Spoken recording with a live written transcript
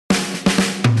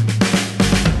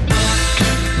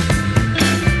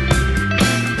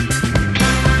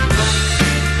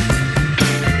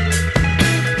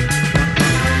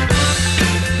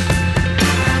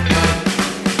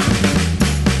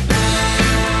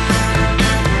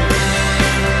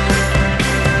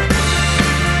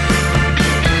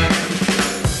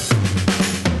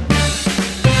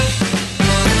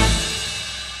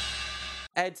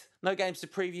no games to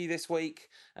preview this week.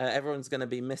 Everyone's going to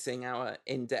be missing our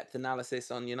in-depth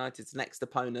analysis on United's next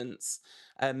opponents.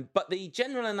 But the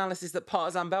general analysis that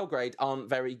Partizan Belgrade aren't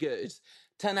very good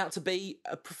turn out to be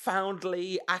a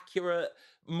profoundly accurate,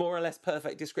 more or less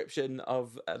perfect description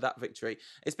of that victory.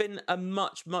 It's been a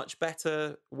much, much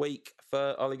better week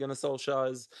for Ole Gunnar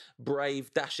Solskjaer's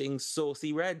brave, dashing,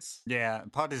 saucy Reds. Yeah,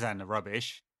 Partizan are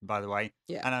rubbish, by the way.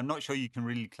 Yeah. And I'm not sure you can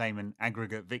really claim an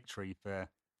aggregate victory for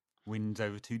wins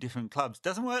over two different clubs.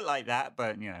 Doesn't work like that,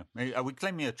 but, are we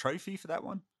claiming a trophy for that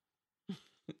one?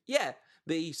 Yeah,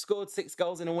 they scored 6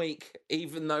 goals in a week,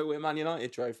 even though we're Man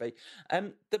United trophy.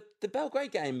 The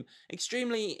Belgrade game,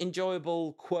 extremely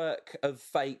enjoyable quirk of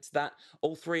fate that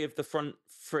all three of the front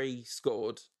three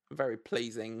scored. A very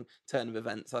pleasing turn of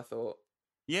events, I thought.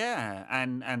 Yeah,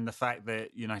 and the fact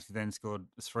that United then scored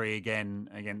 3 again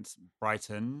against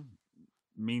Brighton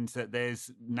means that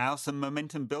there's now some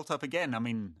momentum built up again. I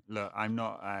mean, look, I'm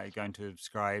not going to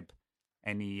ascribe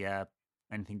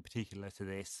anything particular to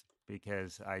this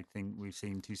because I think we've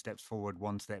seen 2 steps forward,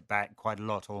 1 step back quite a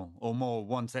lot, or more,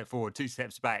 1 step forward, 2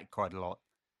 steps back quite a lot.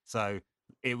 So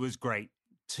it was great.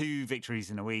 2 victories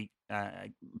in a week.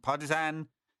 Partizan,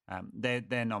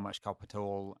 they're not much cop at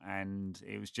all, and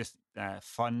it was just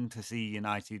fun to see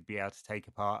United be able to take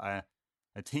apart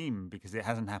a team because it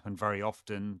hasn't happened very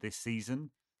often this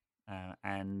season.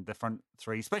 And the front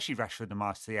three, especially Rashford and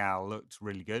Martial, looked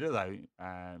really good. Although,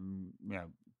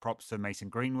 props to Mason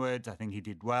Greenwood. I think he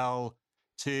did well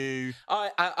too. I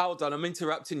hold on, I'm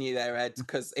interrupting you there, Ed,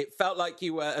 because it felt like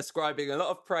you were ascribing a lot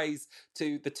of praise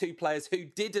to the 2 players who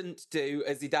didn't do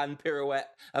a Zidane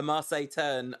pirouette, a Marseille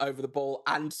turn over the ball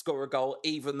and score a goal,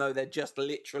 even though they're just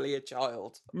literally a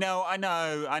child. No, I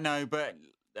know, but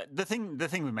the thing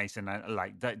with Mason,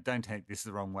 don't take this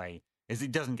the wrong way, is he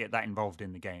doesn't get that involved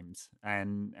in the games,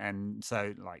 and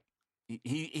so like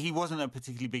he wasn't a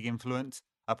particularly big influence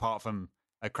apart from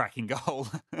a cracking goal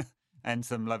and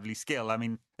some lovely skill. I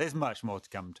mean, there's much more to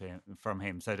come from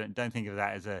him, so don't think of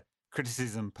that as a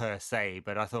criticism per se.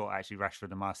 But I thought actually Rashford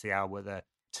and Martial were the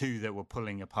 2 that were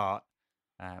pulling apart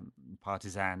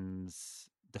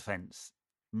Partizan's defence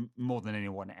more than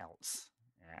anyone else.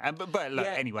 Yeah. But look,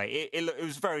 Yeah. anyway, it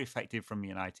was very effective from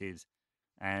United,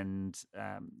 and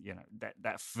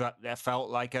that felt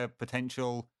like a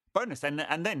potential bonus. And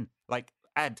then like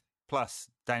add plus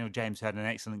Daniel James, who had an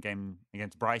excellent game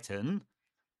against Brighton,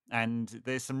 and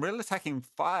there's some real attacking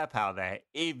firepower there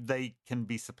if they can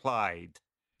be supplied.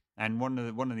 And one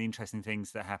of the interesting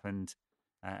things that happened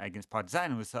against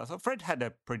Partizan was I thought Fred had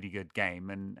a pretty good game,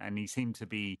 and he seemed to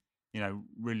be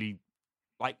really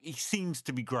he seems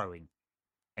to be growing.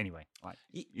 Anyway, I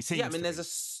mean, there's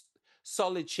a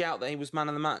solid shout that he was man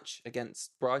of the match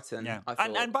against Brighton. Yeah, I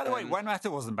thought. And by the way, Juan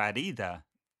Mata wasn't bad either.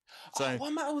 So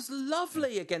Juan Mata was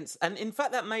lovely against, and in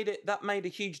fact that made a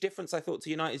huge difference. I thought to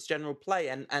United's general play,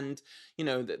 and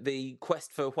the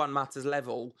quest for Juan Mata's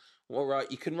level. All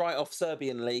right, you can write off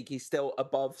Serbian league. He's still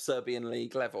above Serbian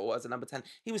league level as a number 10.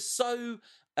 He was so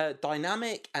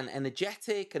dynamic and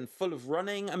energetic and full of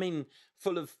running. I mean,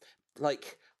 full of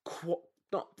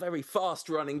not very fast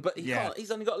running, but he's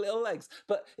only got little legs.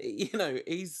 But he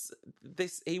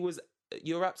was.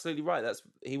 You're absolutely right.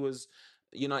 He was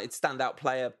United's standout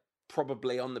player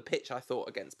probably on the pitch. I thought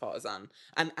against Partizan,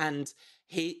 and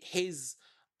his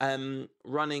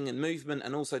running and movement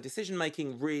and also decision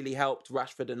making really helped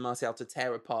Rashford and Martial to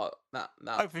tear apart that.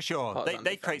 Oh, for sure,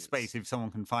 they create space if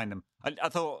someone can find them. I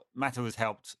thought Mata was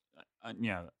helped,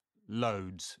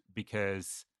 loads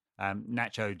because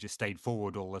Nacho just stayed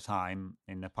forward all the time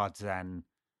in the Partizan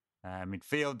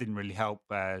midfield. Didn't really help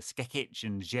Skekic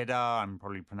and Jeddah. I'm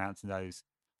probably pronouncing those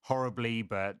horribly,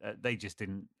 but they just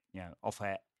didn't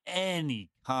offer any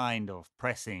kind of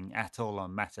pressing at all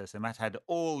on Mata. So Mata had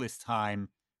all this time,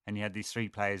 and you had these 3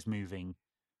 players moving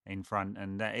in front,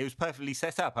 and it was perfectly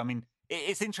set up. I mean,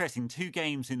 it's interesting. 2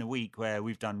 games in a week where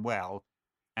we've done well,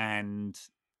 and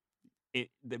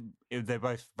they're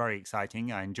both very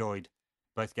exciting. I enjoyed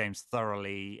both games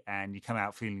thoroughly, and you come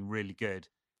out feeling really good.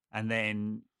 And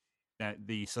then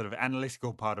the sort of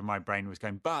analytical part of my brain was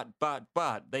going, but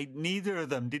they neither of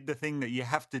them did the thing that you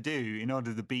have to do in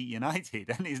order to beat United,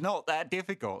 and it's not that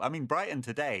difficult. I mean, Brighton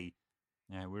today,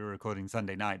 we were recording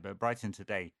Sunday night, but Brighton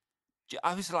today,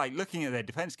 I was like looking at their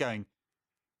defense, going,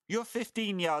 "You're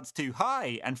 15 yards too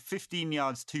high and 15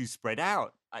 yards too spread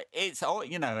out." It's all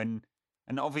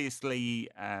and obviously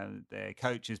their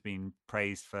coach has been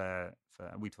praised for.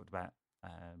 We talked about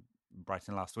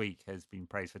Brighton last week, has been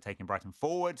praised for taking Brighton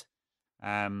forward.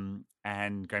 And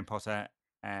Graham Potter,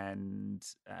 and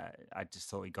I just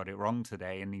thought he got it wrong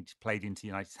today, and he played into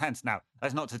United's hands. Now,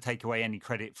 that's not to take away any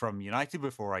credit from United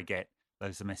before I get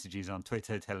loads of messages on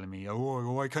Twitter telling me,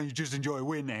 "Oh, why can't you just enjoy a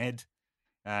win, Ed?"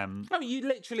 Oh, you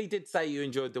literally did say you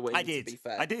enjoyed the win. I did. To be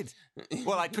fair, I did.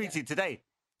 Well, I tweeted today.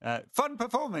 Fun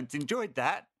performance. Enjoyed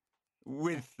that.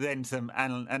 With then some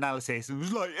analysis, and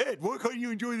was like, Ed, why can't you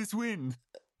enjoy this win?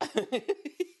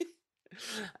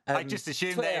 I just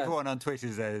assumed that everyone on Twitter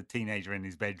is a teenager in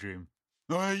his bedroom.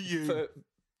 I hate you.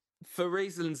 For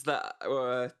reasons that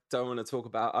I don't want to talk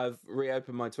about, I've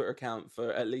reopened my Twitter account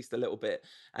for at least a little bit,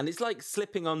 and it's like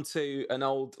slipping into an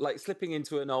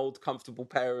old comfortable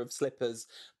pair of slippers,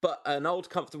 but an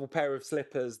old comfortable pair of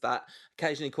slippers that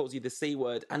occasionally calls you the C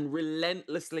word and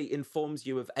relentlessly informs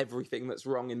you of everything that's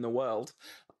wrong in the world.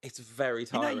 It's very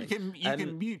tiring. You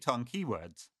can mute on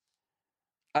keywords.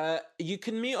 You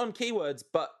can mute on keywords,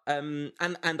 but and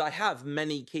I have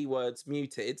many keywords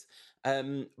muted.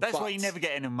 That's why you never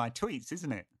get any of my tweets,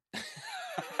 isn't it?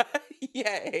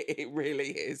 Yeah, it really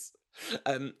is.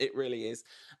 It really is.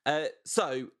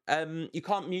 So you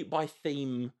can't mute by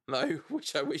theme though,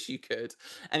 which I wish you could.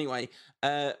 Anyway,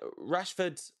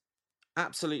 Rashford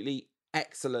absolutely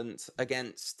excellent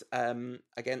against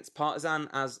Partizan,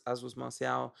 as was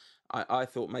Martial. I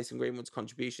thought Mason Greenwood's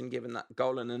contribution, given that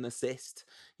goal and an assist,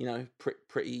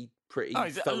 pretty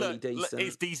thoroughly decent.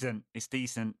 It's decent. It's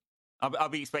decent. I'll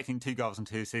be expecting 2 goals and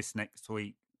 2 assists next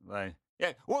week, though.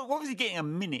 Yeah. What was he getting a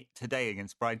minute today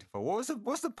against Brighton for?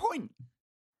 What's the point?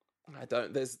 I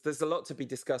don't. There's a lot to be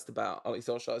discussed about Ole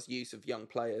Solskjaer's use of young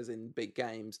players in big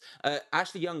games.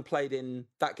 Ashley Young played in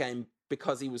that game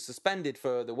because he was suspended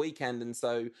for the weekend, and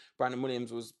so Brandon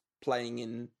Williams was playing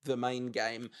in the main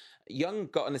game. Young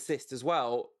got an assist as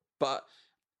well, but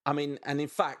I mean, and in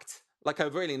fact, like a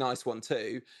really nice one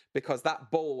too, because that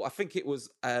ball, I think it was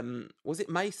it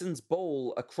Mason's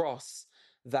ball across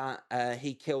that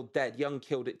he killed dead. Young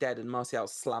killed it dead, and Martial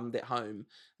slammed it home.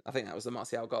 I think that was the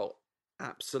Martial goal.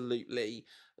 Absolutely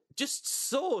just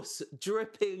sauce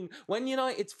dripping. When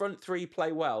United's front three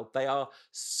play well, they are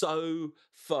so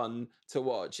fun to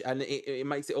watch, and it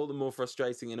makes it all the more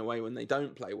frustrating in a way when they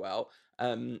don't play well.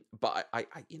 But I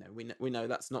we know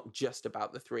that's not just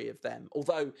about the three of them,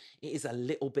 although it is a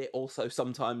little bit also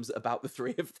sometimes about the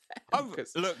three of them. Oh,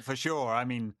 look, for sure. I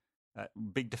mean,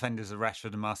 big defenders of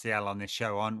Rashford and Martial on this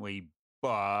show, aren't we?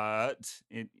 But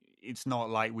it's not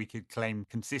like we could claim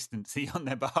consistency on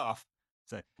their behalf.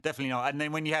 So definitely not. And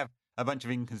then when you have a bunch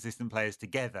of inconsistent players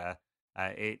together,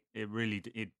 it really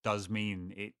does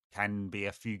mean it can be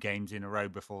a few games in a row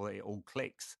before it all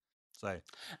clicks. So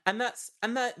and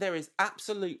there is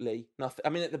absolutely nothing. I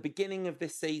mean, at the beginning of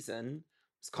this season,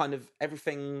 it's kind of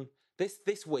everything.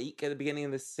 This week at the beginning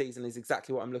of this season is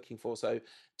exactly what I'm looking for. So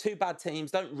 2 bad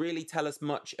teams don't really tell us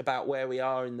much about where we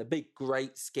are in the big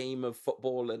great scheme of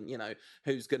football and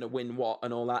who's going to win what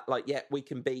and all that. Like, yeah, we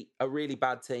can beat a really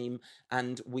bad team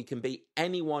and we can beat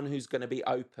anyone who's going to be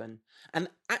open. And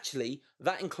actually,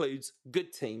 that includes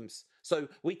good teams. So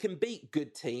we can beat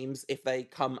good teams if they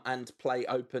come and play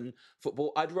open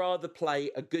football. I'd rather play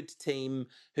a good team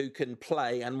who can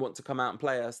play and want to come out and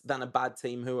play us than a bad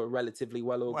team who are relatively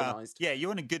well organised. Well, yeah, you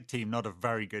want a good team, not a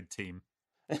very good team.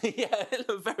 Yeah,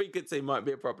 a very good team might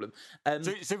be a problem.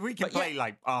 So we can play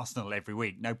like Arsenal every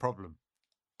week, no problem.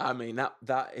 I mean,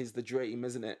 that is the dream,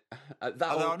 isn't it?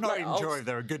 Although I'm not even sure if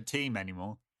they're a good team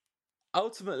anymore.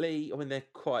 Ultimately, I mean, they're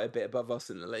quite a bit above us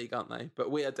in the league, aren't they?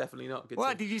 But we are definitely not good.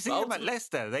 Well, did you see them at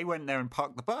Leicester? They went there and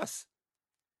parked the bus.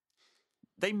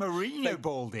 They Mourinho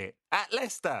balled it at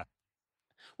Leicester.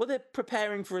 Well, they're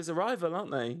preparing for his arrival,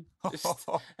 aren't they?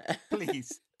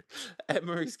 Please.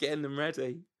 Emery's getting them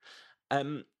ready.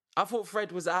 I thought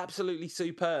Fred was absolutely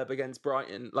superb against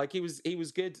Brighton. Like he was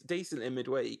good, decent in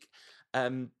midweek.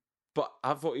 But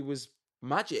I thought he was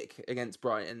magic against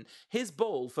Brighton. His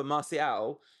ball for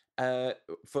Martial,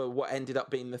 for what ended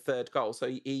up being the 3rd goal. So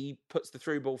he puts the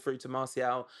through ball through to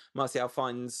Martial. Martial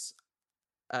finds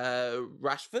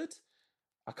Rashford.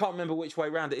 I can't remember which way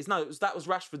round it is. No, that was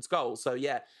Rashford's goal. So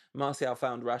yeah, Martial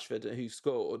found Rashford who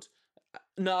scored.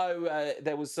 No,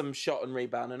 there was some shot and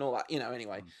rebound and all that.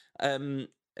 Anyway.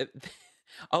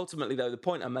 Ultimately, though, the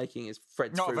point I'm making is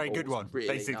Fred's not a very good one, really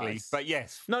basically. Nice. But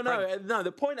yes, no.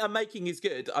 The point I'm making is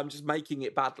good. I'm just making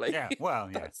it badly. Yeah,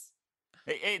 well, yes.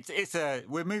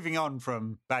 We're moving on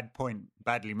from bad point,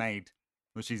 badly made,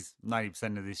 which is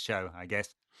 90% of this show, I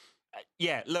guess.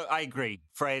 Yeah, look, I agree.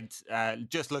 Fred,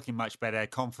 just looking much better,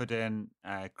 confident,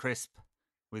 crisp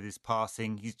with his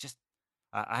passing. He's just,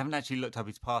 I haven't actually looked up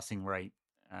his passing rate,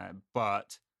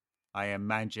 but I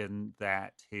imagine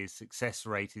that his success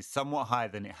rate is somewhat higher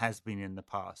than it has been in the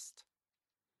past.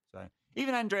 So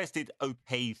even Andreas did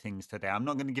okay things today. I'm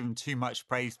not going to give him too much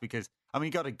praise because, I mean,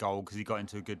 he got a goal because he got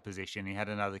into a good position. He had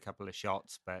another couple of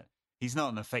shots, but he's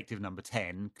not an effective number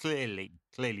 10. Clearly,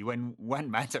 when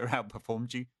Juan Mata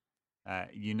outperformed you,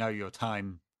 you know your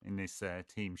time in this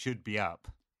team should be up.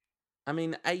 I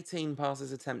mean, 18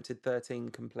 passes attempted, 13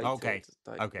 completed.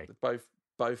 Okay.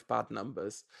 Both bad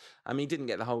numbers. I mean, he didn't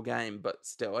get the whole game, but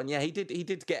still. And yeah, he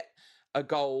did get a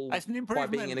goal That's an by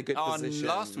being in a improvement good on position.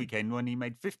 last weekend when he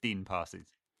made 15 passes.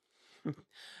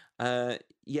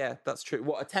 Yeah, that's true.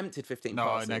 What, attempted 15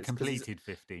 passes? No, completed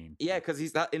 15. Yeah, because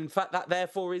he's that. In fact, that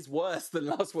therefore is worse than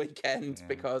last weekend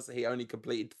because he only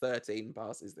completed 13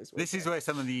 passes this week. This is where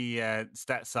some of the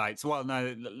stat sites. Well,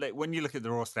 no, when you look at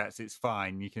the raw stats, it's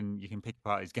fine. You can pick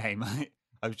apart his game.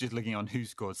 I was just looking on who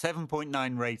scored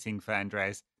 7.9 rating for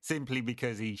Andres simply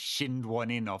because he shinned one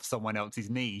in off someone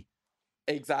else's knee.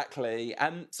 Exactly.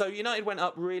 So United went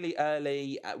up really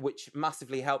early, which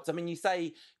massively helped. I mean, you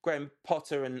say Graham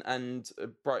Potter and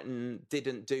Brighton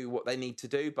didn't do what they need to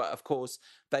do, but of course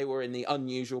they were in the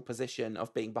unusual position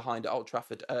of being behind at Old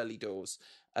Trafford early doors.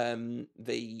 So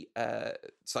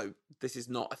this is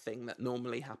not a thing that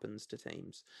normally happens to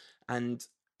teams. And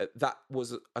that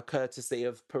was a courtesy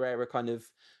of Pereira kind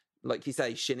of, like you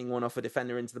say, shinning one off a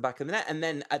defender into the back of the net, and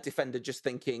then a defender just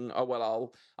thinking, "Oh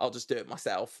well, I'll just do it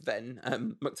myself." Then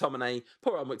McTominay,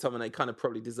 poor old McTominay, kind of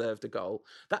probably deserved a goal.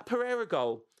 That Pereira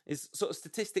goal is sort of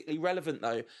statistically relevant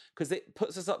though, because it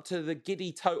puts us up to the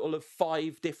giddy total of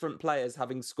 5 different players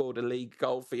having scored a league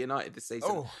goal for United this season.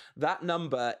 Oh. That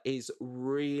number is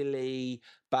really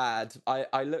bad.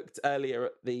 I looked earlier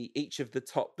at each of the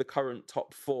current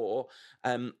top 4,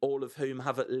 all of whom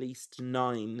have at least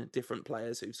 9 different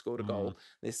players who've scored a goal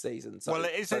this season. So, well,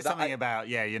 is there something about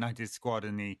United's squad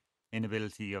and the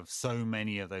inability of so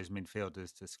many of those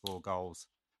midfielders to score goals?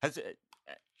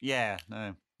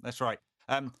 No, that's right.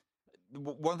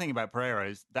 One thing about Pereira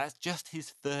is that's just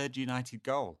his 3rd United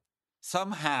goal.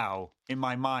 Somehow, in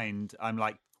my mind, I'm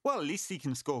like, well, at least he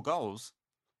can score goals.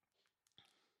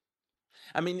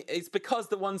 I mean, it's because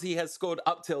the ones he has scored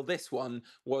up till this one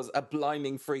was a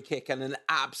blinding free kick and an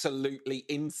absolutely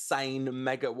insane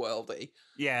mega worldie.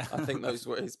 Yeah. I think those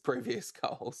were his previous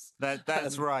goals.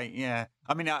 That's right, yeah.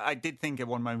 I mean, I did think at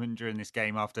one moment during this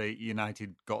game after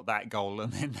United got that goal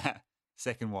and then that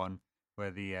second one where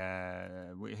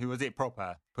who was it,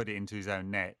 Proper, put it into his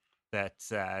own net, that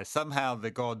somehow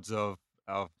the gods of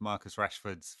Marcus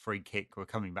Rashford's free kick were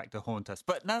coming back to haunt us.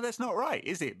 But no, that's not right,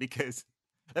 is it? Because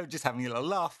they were just having a little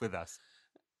laugh with us.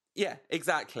 Yeah,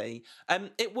 exactly.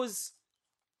 It was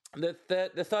the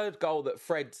third goal that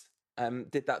Fred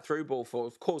did that through ball for.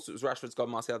 Of course, it was Rashford's goal.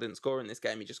 Martial didn't score in this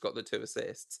game. He just got the 2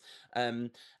 assists. And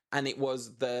it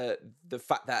was the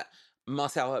fact that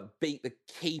Martial had beat the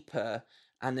keeper,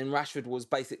 and then Rashford was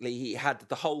basically, he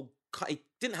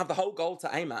didn't have the whole goal to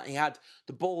aim at. He had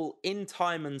the ball in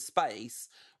time and space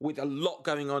with a lot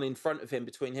going on in front of him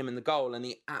between him and the goal, and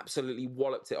he absolutely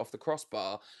walloped it off the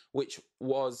crossbar, which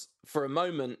was for a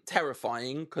moment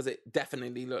terrifying because it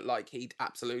definitely looked like he'd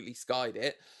absolutely skied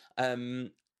it. And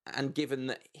given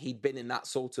that he'd been in that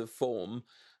sort of form,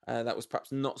 that was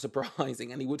perhaps not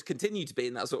surprising, and he would continue to be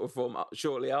in that sort of form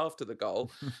shortly after the goal.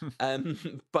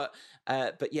 But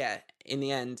yeah, in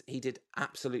the end, he did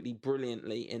absolutely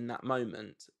brilliantly in that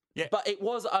moment. Yeah. But it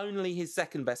was only his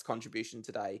second best contribution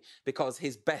today, because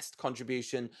his best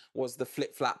contribution was the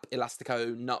flip-flap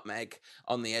elastico nutmeg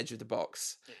on the edge of the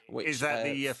box. Which, is that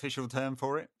the official term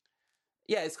for it?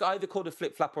 Yeah, it's either called a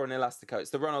flip-flap or an elastico. It's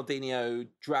the Ronaldinho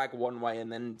drag one way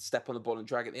and then step on the ball and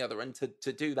drag it the other. And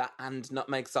to do that and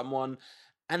nutmeg someone,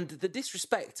 and the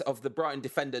disrespect of the Brighton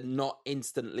defender not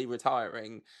instantly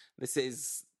retiring, this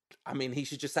is, I mean, he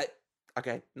should just say,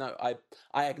 okay, no,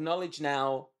 I acknowledge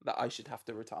now that I should have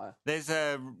to retire. There's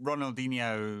a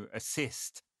Ronaldinho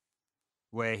assist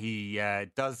where he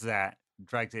does that,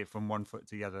 drags it from one foot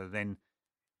to the other, then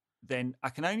I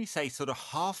can only say sort of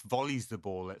half volleys the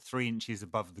ball at 3 inches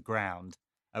above the ground,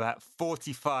 about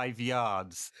 45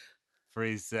 yards for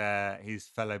his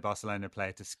fellow Barcelona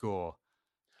player to score.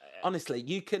 Honestly,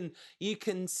 you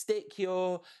can stick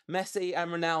your Messi and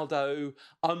Ronaldo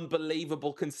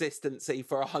unbelievable consistency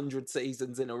for 100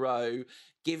 seasons in a row.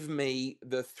 Give me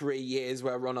the 3 years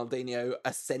where Ronaldinho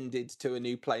ascended to a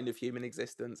new plane of human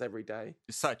existence every day.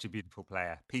 Such a beautiful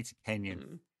player, Peter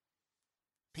Kenyon.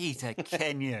 Peter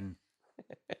Kenyon.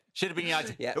 Should have been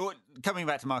United. Yeah. Coming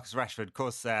back to Marcus Rashford, of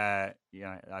course, I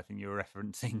think you were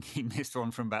referencing he missed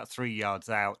one from about 3 yards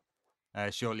out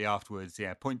shortly afterwards.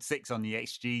 Yeah, 0.6 on the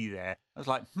XG there. I was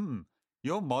like,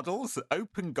 your models,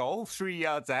 open goal, 3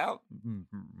 yards out?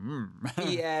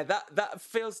 Yeah, that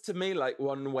feels to me like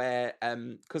one where,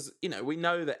 because, we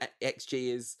know that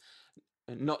XG is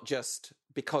not just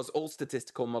because all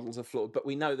statistical models are flawed, but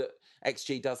we know that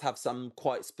XG does have some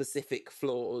quite specific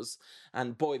flaws.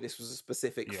 And boy, this was a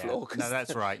specific flaw. No,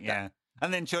 that's right. Yeah.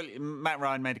 And then surely Matt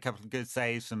Ryan made a couple of good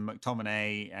saves from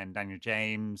McTominay and Daniel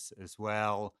James as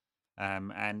well.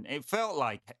 And it felt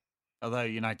like, although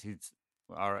United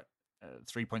are at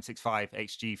 3.65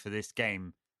 XG for this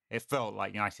game, it felt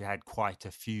like United had quite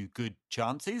a few good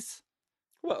chances.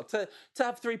 Well, to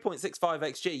have 3.65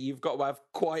 XG, you've got to have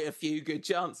quite a few good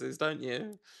chances, don't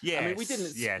you? Yes. I mean,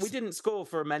 we didn't score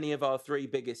for many of our 3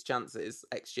 biggest chances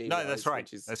XG. No, that's right.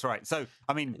 That's right. So,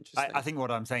 I mean, I think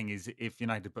what I'm saying is, if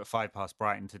United put 5 past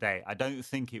Brighton today, I don't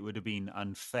think it would have been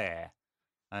unfair.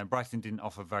 Brighton didn't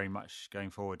offer very much going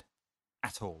forward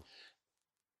at all.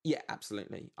 Yeah,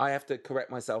 absolutely. I have to correct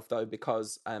myself though,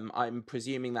 because I'm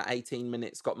presuming that 18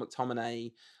 minutes Scott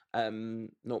McTominay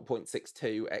 0.62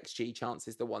 XG chance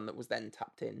is the one that was then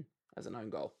tapped in as an own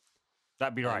goal.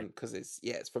 That'd be right. Because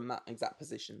it's from that exact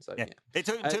position. So yeah. It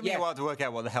took me a while to work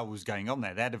out what the hell was going on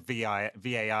there. They had a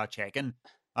VAR check, and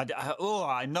I'm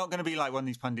not going to be like one of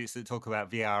these pundits that talk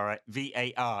about VAR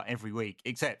every week,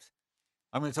 except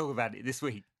I'm going to talk about it this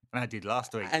week. And I did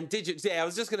last week. And did you? Yeah, I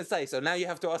was just going to say, so now you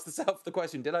have to ask yourself the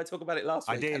question, did I talk about it last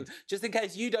week? I did. And just in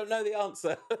case you don't know the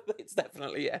answer, it's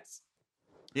definitely yes.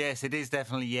 Yes, it is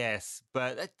definitely yes.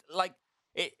 But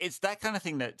it's that kind of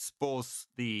thing that spoils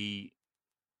the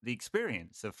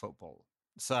experience of football.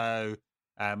 So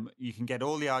you can get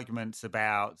all the arguments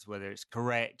about whether it's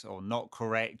correct or not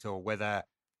correct, or whether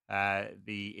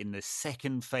in the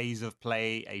second phase of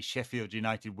play, a Sheffield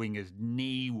United winger's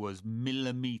knee was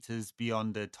millimeters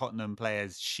beyond a Tottenham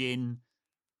player's shin.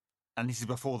 And this is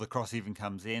before the cross even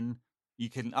comes in. You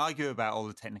can argue about all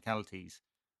the technicalities.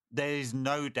 There is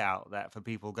no doubt that for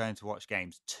people going to watch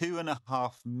games,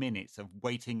 2.5 minutes of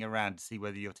waiting around to see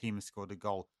whether your team has scored a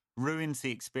goal ruins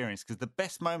the experience, because the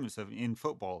best moments in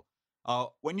football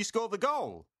are when you score the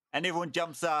goal and everyone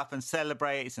jumps up and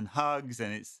celebrates and hugs,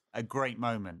 and it's a great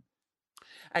moment.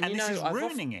 And this is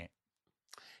ruining it.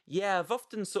 Yeah, I've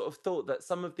often sort of thought that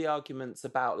some of the arguments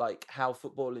about like how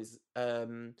football is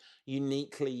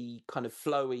uniquely kind of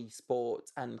flowy sport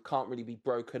and can't really be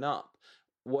broken up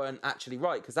weren't actually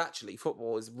right, because actually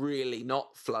football is really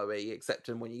not flowy, except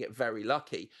when you get very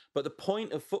lucky. But the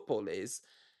point of football is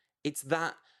it's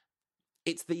the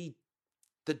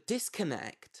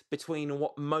disconnect between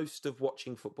what most of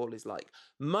watching football is like.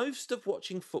 Most of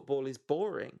watching football is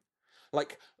boring.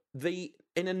 Like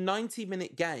in a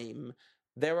 90-minute game,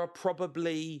 there are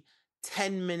probably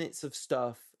 10 minutes of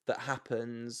stuff that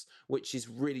happens, which is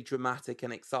really dramatic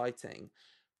and exciting.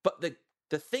 But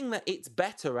the thing that it's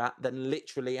better at than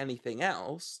literally anything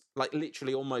else, like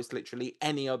almost literally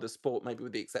any other sport, maybe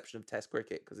with the exception of Test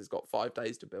cricket, because it's got 5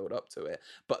 days to build up to it,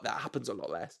 but that happens a lot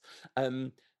less.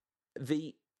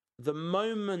 The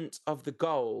moment of the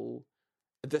goal,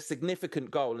 the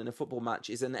significant goal in a football match,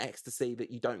 is an ecstasy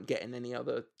that you don't get in any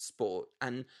other sport.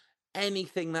 And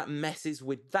anything that messes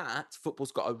with that,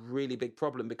 football's got a really big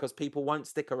problem, because people won't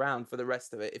stick around for the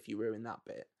rest of it if you ruin that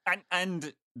bit.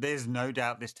 And there's no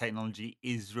doubt this technology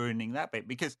is ruining that bit,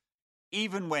 because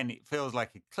even when it feels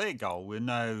like a clear goal with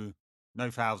no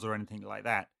fouls or anything like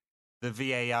that, the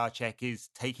VAR check is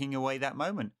taking away that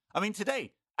moment. I mean,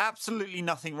 today, absolutely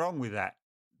nothing wrong with that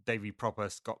Davy Proper,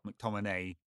 Scott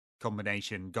McTominay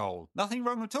combination goal. Nothing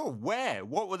wrong at all. Where?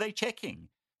 What were they checking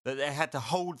that they had to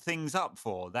hold things up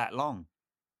for that long?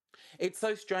 It's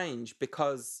so strange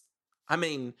because, I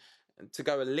mean, to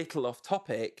go a little off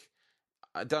topic,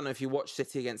 I don't know if you watched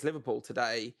City against Liverpool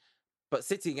today, but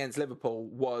City against Liverpool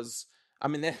was... I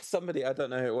mean, there's somebody, I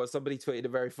don't know who it was, somebody tweeted a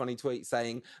very funny tweet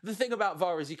saying, the thing about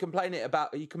VAR is you complain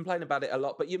about it a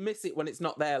lot, but you miss it when it's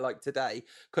not there, like today,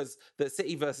 because the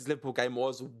City versus Liverpool game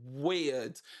was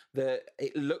weird.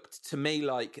 It looked to me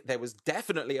like there was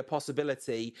definitely a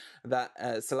possibility that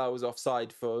Salah was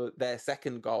offside for their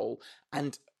second goal,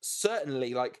 and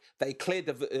certainly, like, they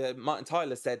cleared Martin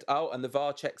Tyler said, and the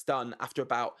VAR check's done after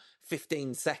about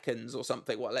 15 seconds or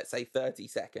something. Well, let's say 30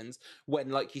 seconds. When,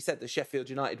 like you said, the Sheffield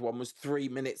United one was 3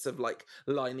 minutes of like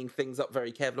lining things up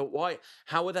very carefully. Why?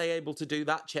 How were they able to do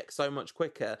that check so much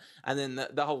quicker? And then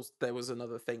there was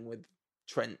another thing with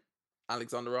Trent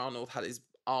Alexander-Arnold had his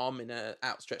arm in an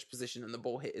outstretched position and the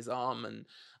ball hit his arm, and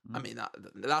I mean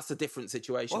that's a different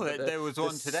situation. Well, there was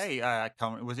one today.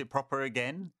 Was it Proper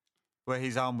again? Where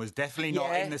his arm was definitely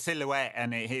not in the silhouette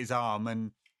and it hit his arm.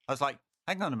 And I was like,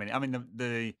 hang on a minute. I mean,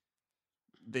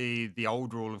 the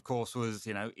old rule, of course, was,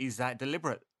 is that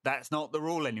deliberate? That's not the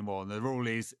rule anymore. The rule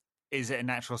is it a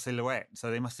natural silhouette? So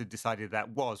they must have decided that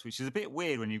was, which is a bit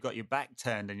weird when you've got your back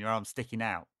turned and your arm sticking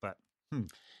out. But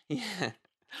yeah.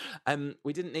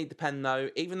 We didn't need the pen though,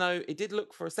 even though it did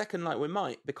look for a second like we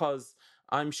might, because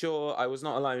I'm sure I was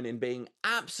not alone in being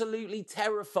absolutely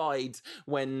terrified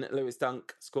when Lewis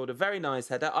Dunk scored a very nice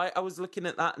header. I was looking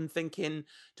at that and thinking,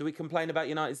 do we complain about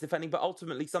United's defending? But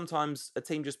ultimately, sometimes a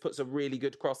team just puts a really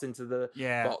good cross into the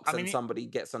box and somebody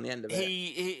gets on the end of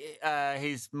it.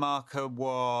 His marker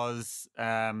was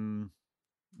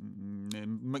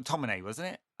McTominay, wasn't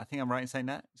it? I think I'm right in saying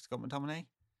that. Scott McTominay.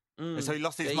 So he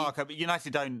lost his marker, but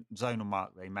United don't zonal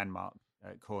mark, they man mark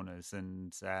at corners,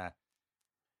 and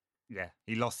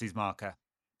he lost his marker.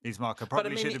 His marker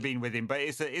probably should have been with him, but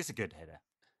it's a good header.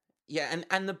 Yeah,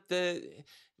 and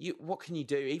what can you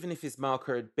do? Even if his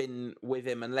marker had been with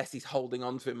him, unless he's holding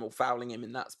on to him or fouling him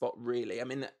in that spot, really. I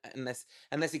mean,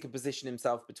 unless he could position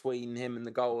himself between him and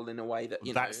the goal in a way that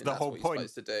that's the whole point. You're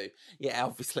supposed to do. Yeah,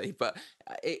 obviously, but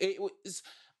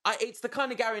it's the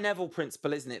kind of Gary Neville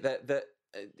principle, isn't it? That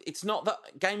it's not that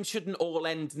games shouldn't all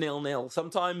end 0-0.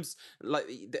 Sometimes, like,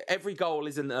 every goal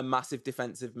isn't a massive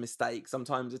defensive mistake.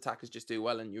 Sometimes attackers just do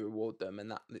well and you reward them,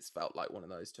 and this felt like one of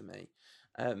those to me.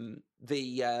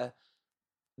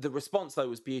 The response though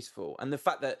was beautiful, and the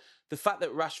fact that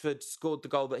Rashford scored the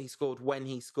goal that he scored when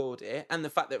he scored it, and the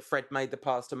fact that Fred made the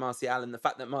pass to Martial, and the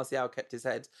fact that Martial kept his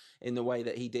head in the way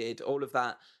that he did, all of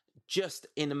that just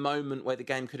in a moment where the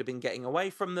game could have been getting away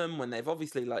from them, when they've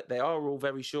obviously, like, they are all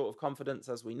very short of confidence,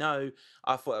 as we know.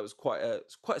 I thought that was quite a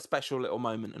special little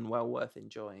moment and well worth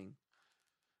enjoying.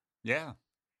 Yeah.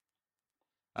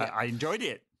 I enjoyed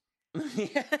it.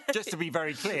 Just to be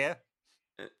very clear.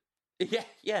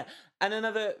 Yeah. And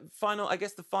another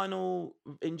the final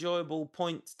enjoyable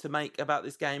point to make about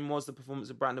this game was the performance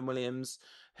of Brandon Williams,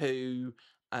 who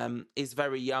is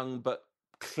very young, but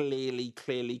clearly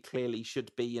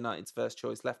should be United's first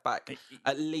choice left back,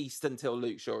 at least until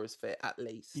Luke Shaw is fit, at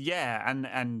least. Yeah, and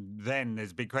then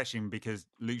there's a big question, because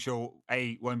Luke Shaw,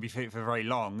 won't be fit for very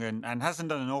long and hasn't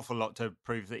done an awful lot to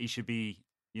prove that he should be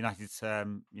United's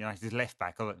left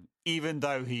back, even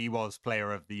though he was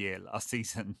Player of the Year last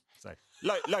season. So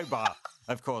low bar,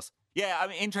 of course. Yeah, I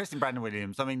mean, interesting, Brandon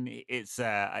Williams. I mean, it's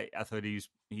I thought he's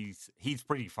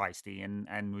pretty feisty,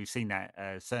 and we've seen that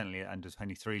certainly at under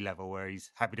 23 level, where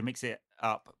he's happy to mix it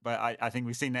up. But I think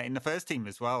we've seen that in the first team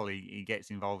as well. He gets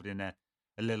involved in a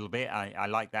little bit. I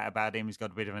like that about him. He's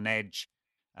got a bit of an edge.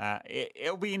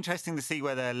 It'll be interesting to see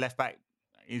whether left back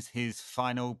is his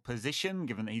final position,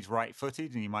 given that he's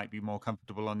right-footed and he might be more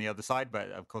comfortable on the other side. But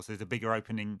of course, there's a bigger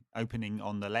opening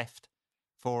on the left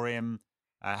for him.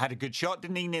 Had a good shot,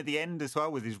 didn't he, near the end as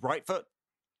well, with his right foot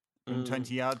from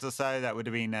 20 yards or so. That would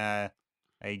have been a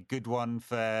good one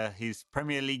for his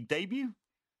Premier League debut.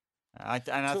 I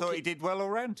thought he did well all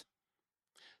round.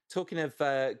 Talking of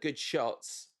good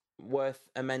shots, worth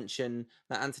a mention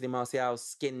that Anthony Martial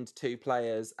skinned two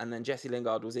players, and then Jesse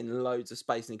Lingard was in loads of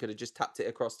space and he could have just tapped it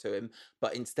across to him,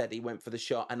 but instead he went for the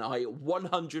shot, and I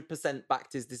 100%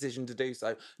 backed his decision to do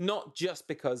so. Not just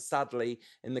because, sadly,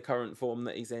 in the current form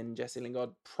that he's in, Jesse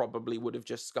Lingard probably would have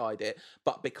just skied it,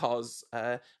 but because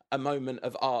a moment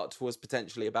of art was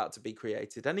potentially about to be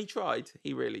created, and he tried.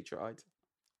 He really tried.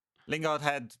 Lingard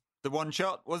had the one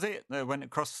shot, was it? That went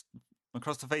across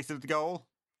the face of the goal.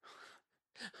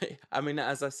 I mean,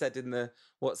 as I said in the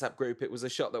WhatsApp group, it was a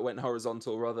shot that went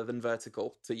horizontal rather than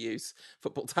vertical, to use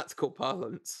football tactical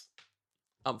parlance.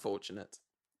 Unfortunate.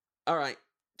 All right,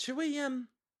 should we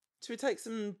take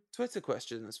some Twitter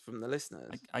questions from the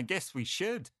listeners? I guess we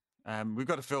should. We've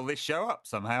got to fill this show up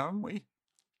somehow, haven't we?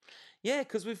 Yeah,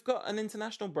 because we've got an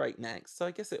international break next, so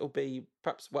I guess it'll be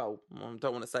perhaps, I don't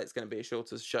want to say it's going to be a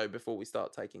shorter show before we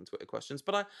start taking Twitter questions,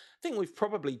 but I think we've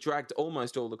probably dragged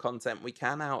almost all the content we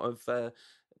can out of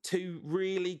two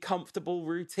really comfortable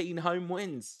routine home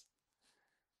wins.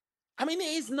 I mean,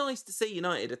 it is nice to see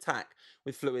United attack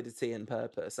with fluidity and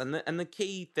purpose, and the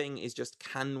key thing is just,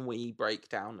 can we break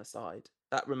down a side?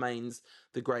 That remains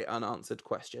the great unanswered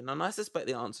question, and I suspect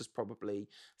the answer's probably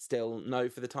still no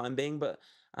for the time being, but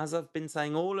as I've been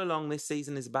saying all along, this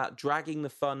season is about dragging the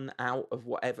fun out of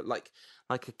whatever, like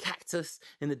a cactus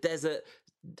in the desert,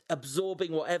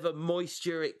 absorbing whatever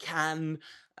moisture it can,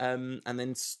 and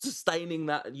then sustaining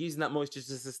that, using that moisture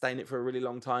to sustain it for a really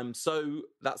long time. So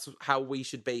that's how we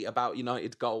should be about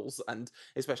United goals, and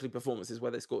especially performances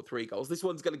where they scored 3 goals. This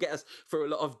one's going to get us through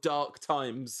a lot of dark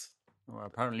times. Well,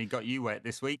 apparently got you wet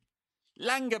this week.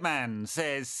 Langerman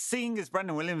says, seeing as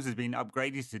Brandon Williams has been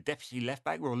upgraded to deputy left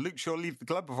back, will Luke Shaw leave the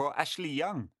club before Ashley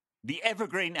Young? The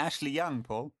evergreen Ashley Young,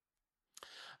 Paul.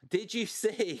 Did you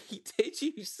see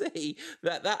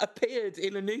that appeared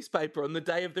in a newspaper on the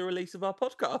day of the release of our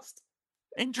podcast?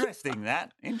 Interesting.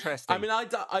 I mean, I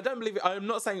don't believe it. I'm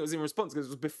not saying it was in response because it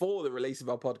was before the release of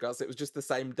our podcast. It was just the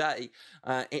same day.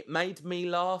 It made me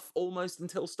laugh almost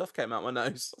until stuff came out my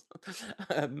nose.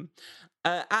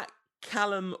 At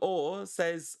Callum Orr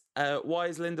says, why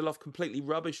is Lindelof completely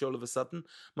rubbish all of a sudden?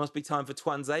 Must be time for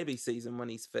Tuanzebe season when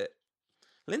he's fit.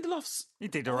 Lindelof's... He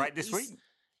did all right this week.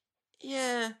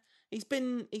 Yeah, he's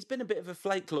been a bit of a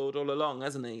flake lord all along,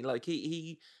 hasn't he? Like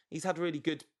he's had really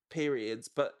good periods,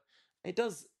 but it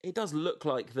does look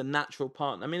like the natural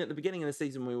partner. I mean, at the beginning of the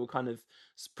season, we were kind of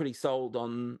pretty sold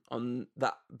on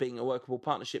that being a workable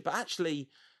partnership, but actually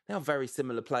they are very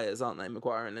similar players, aren't they,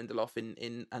 Maguire and Lindelof?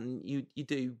 And you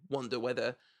do wonder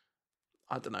whether,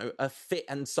 I don't know, a fit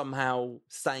and somehow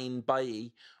sane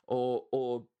Bailly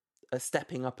or a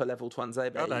stepping up a level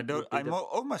Tuanzebe. God, I'm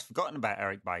almost forgotten about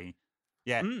Eric Bailly.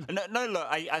 Yeah. No, look,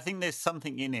 I think there's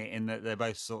something in it in that they're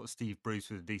both sort of Steve Bruce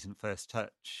with a decent first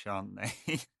touch, aren't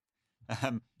they?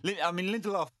 I mean,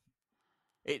 Lindelof,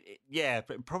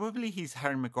 probably he's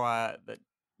Harry Maguire that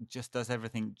just does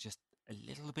everything just a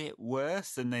little bit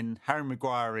worse. And then Harry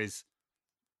Maguire is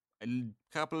a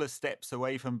couple of steps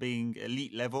away from being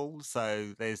elite level.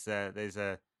 So there's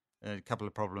a couple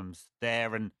of problems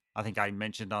there. And I think I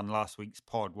mentioned on last week's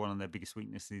pod, one of their biggest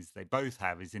weaknesses they both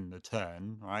have is in the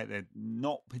turn, right? They're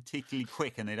not particularly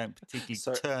quick and they don't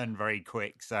particularly turn very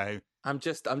quick. So I'm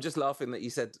just laughing that you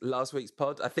said last week's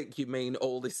pod. I think you mean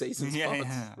all this season's pod.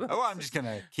 Yeah. Oh, I'm just going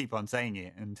to keep on saying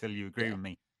it until you agree with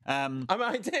me. I mean,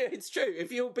 I do. It's true.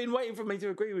 If you've been waiting for me to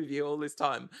agree with you all this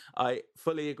time, I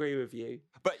fully agree with you.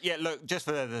 But yeah, look, just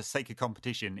for the sake of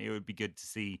competition, it would be good to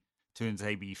see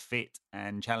Tuanzebe fit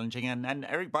and challenging, and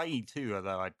Eric Bailly too,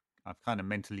 although I've kind of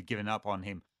mentally given up on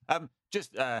him.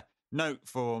 Just note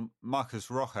for Marcos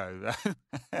Rojo,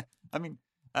 I mean,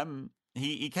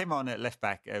 he came on at left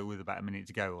back with about a minute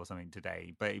to go or something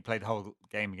today, but he played the whole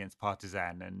game against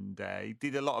Partizan, and he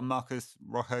did a lot of Marcos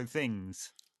Rojo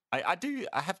things. I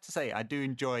have to say, I do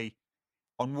enjoy,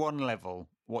 on one level,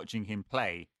 watching him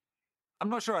play. I'm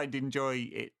not sure I'd enjoy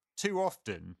it too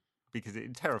often because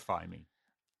it'd terrify me.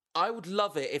 I would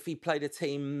love it if he played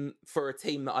for a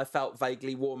team that I felt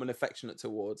vaguely warm and affectionate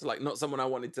towards, like not someone I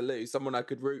wanted to lose, someone I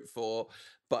could root for,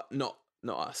 but not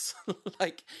us.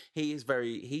 Like he's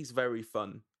very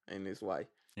fun in his way.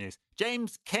 Yes.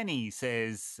 James Kenny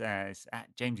says,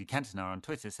 at Jamesy Cantona on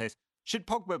Twitter says, should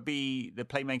Pogba be the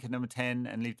playmaker number 10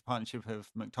 and leave the partnership of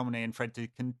McTominay and Fred to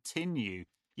continue?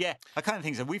 Yeah, I kind of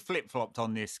think so. We flip-flopped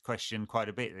on this question quite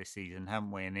a bit this season,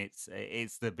 haven't we? And it's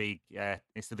the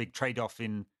big trade-off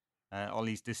in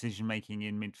Ollie's decision-making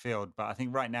in midfield. But I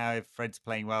think right now, if Fred's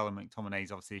playing well and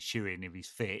McTominay's obviously a shoo-in if he's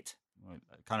fit,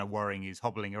 kind of worrying he's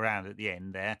hobbling around at the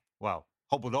end there. Well,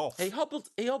 hobbled off. He hobbled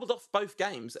off both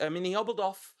games. I mean, he hobbled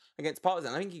off against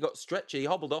Partizan. I think he got stretchered. He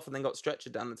hobbled off and then got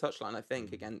stretchered down the touchline, I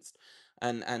think, against...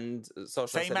 And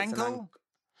Solskjaer Same ankle?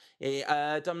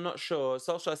 I'm not sure.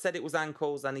 Solskjaer said it was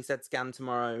ankles and he said scan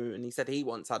tomorrow, and he said he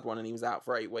once had one and he was out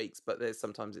for 8 weeks, but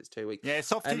sometimes it's 2 weeks. Yeah,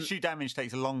 soft tissue damage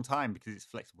takes a long time because it's a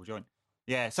flexible joint.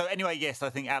 Yeah, so anyway, yes, I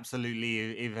think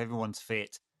absolutely if everyone's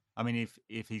fit. I mean,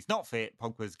 if he's not fit,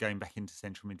 Pogba's going back into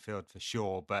central midfield for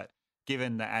sure, but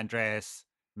given that Andreas,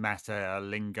 Mata,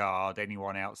 Lingard,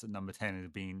 anyone else at number 10 has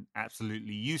been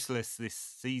absolutely useless this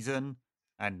season,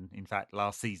 and in fact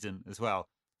last season as well,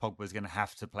 Pogba's going to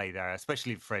have to play there,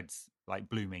 especially if Fred's like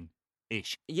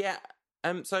blooming-ish. Yeah.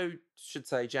 So should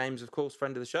say James, of course,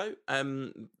 friend of the show.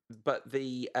 But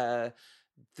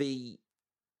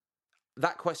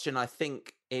that question I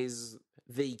think is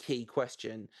the key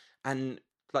question, and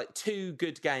like 2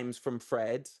 good games from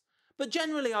Fred, but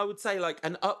generally I would say like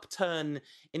an upturn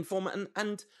in form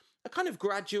and a kind of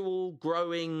gradual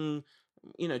growing,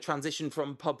 transition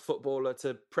from pub footballer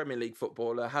to Premier League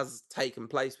footballer has taken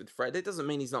place with Fred. It doesn't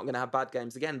mean he's not going to have bad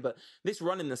games again, but this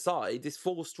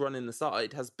forced run in the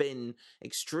side has been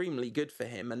extremely good for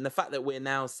him. And the fact that we're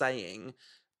now saying,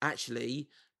 actually,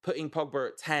 putting Pogba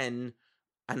at 10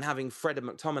 and having Fred and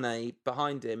McTominay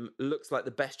behind him looks like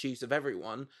the best use of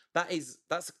everyone, that's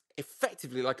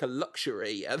effectively like a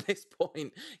luxury at this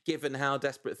point, given how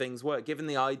desperate things were, given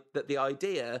the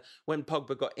idea when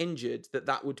Pogba got injured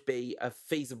that would be a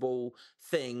feasible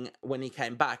thing when he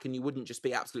came back, and you wouldn't just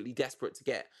be absolutely desperate to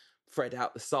get Fred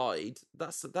out the side.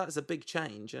 That's a big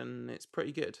change, and it's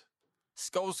pretty good.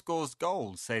 Skull scores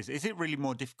goals says, is it really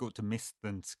more difficult to miss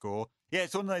than score? Yeah,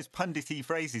 it's one of those pundity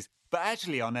phrases, but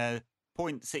actually on a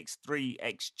 0.63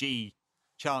 XG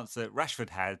chance that Rashford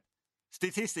had,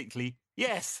 statistically,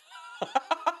 yes.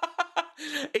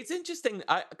 It's interesting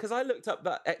because I looked up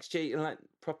that XG, like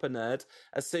proper nerd.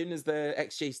 As soon as the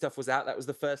XG stuff was out, that was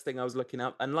the first thing I was looking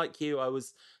up. And like you, I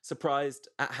was surprised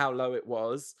at how low it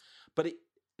was. but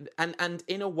and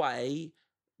in a way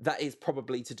that is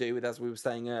probably to do with, as we were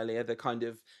saying earlier, the kind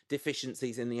of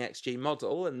deficiencies in the XG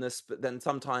model, and then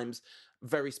sometimes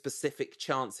very specific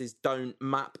chances don't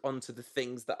map onto the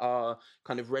things that are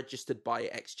kind of registered by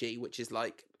XG, which is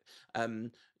like,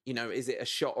 is it a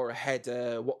shot or a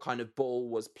header? What kind of ball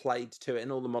was played to it?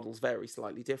 And all the models vary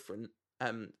slightly different,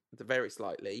 very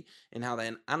slightly in how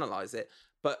they analyze it.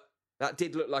 But that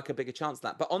did look like a bigger chance of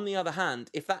that. But on the other hand,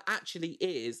 if that actually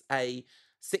is a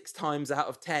 6 times out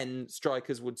of 10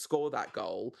 strikers would score that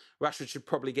goal, Rashford should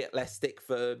probably get less stick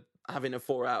for having a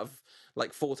 4 out of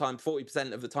 4 times.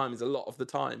 40% of the time is a lot of the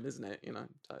time, isn't it?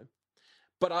 So.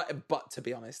 But to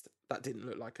be honest, that didn't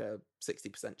look like a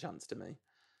 60% chance to me.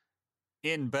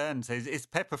 Ian Burns says, "Is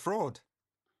Pep a fraud?"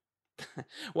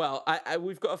 Well,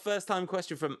 we've got a first-time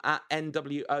question from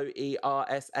NWOERSAA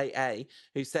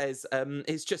who says,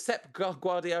 "Is Josep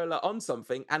Guardiola on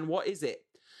something, and what is it?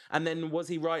 And then was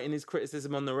he right in his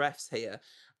criticism on the refs here?"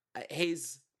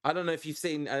 I don't know if you've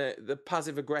seen the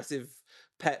passive-aggressive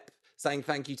Pep saying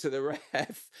thank you to the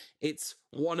ref. It's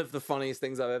one of the funniest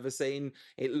things I've ever seen.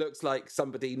 It looks like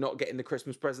somebody not getting the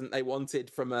Christmas present they wanted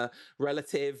from a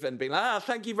relative and being like,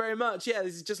 thank you very much. Yeah,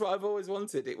 this is just what I've always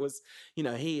wanted. It was,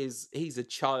 he's a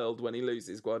child when he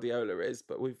loses, Guardiola is,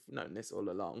 but we've known this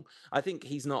all along. I think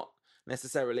he's not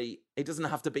necessarily, it doesn't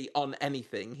have to be on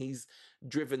anything. He's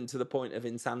driven to the point of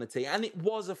insanity. And it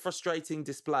was a frustrating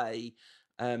display,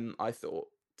 I thought,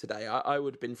 today. I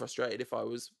would have been frustrated if I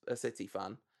was a City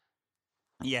fan.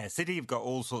 Yeah, City have got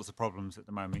all sorts of problems at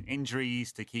the moment.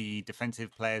 Injuries to key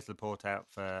defensive players, Laporte out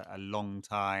for a long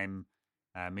time.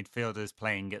 Midfielders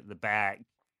playing at the back,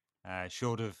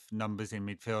 short of numbers in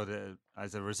midfield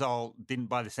as a result. Didn't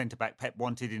buy the centre-back Pep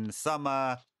wanted in the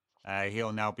summer.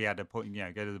 He'll now be able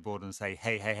to go to the board and say,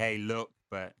 hey, look,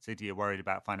 but City are worried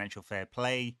about financial fair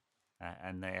play.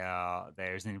 And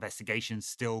there's an investigation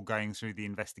still going through the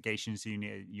investigations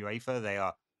unit at UEFA. They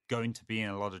are going to be in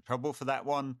a lot of trouble for that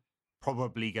one.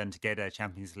 Probably going to get a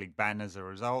Champions League ban as a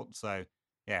result. So,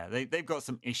 yeah, they've got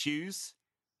some issues.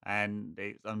 And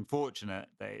it's unfortunate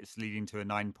that it's leading to a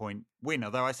 9-point win.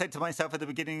 Although I said to myself at the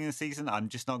beginning of the season, I'm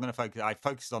just not going to focus. I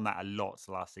focused on that a lot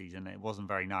last season. It wasn't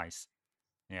very nice.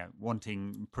 Yeah,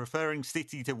 preferring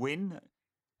City to win.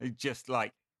 It's just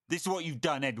like, this is what you've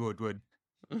done, Ed Woodward.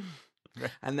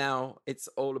 And now it's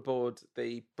all aboard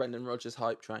the Brendan Rodgers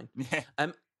hype train.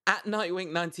 Yeah. At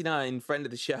Nightwink99, friend of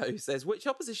the show, says, which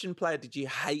opposition player did you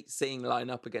hate seeing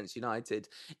line up against United?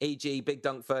 E.g. Big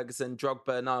Dunk Ferguson,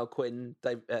 Drogba, Niall Quinn,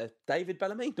 David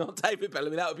Bellamy? Not David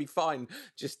Bellamy, that would be fine.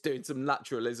 Just doing some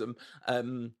naturalism.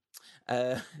 Craig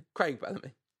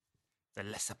Bellamy. The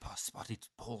lesser spotted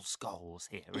Paul Scholes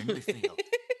here in midfield.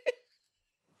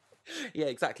 Yeah,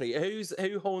 exactly.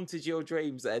 Who haunted your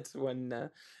dreams, Ed?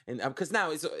 When because now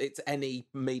it's any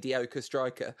mediocre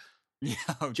striker.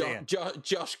 Yeah,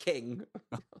 Josh King.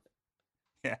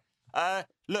 Yeah.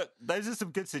 Look, those are some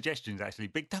good suggestions, actually.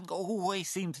 Big Dunk always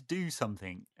seemed to do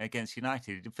something against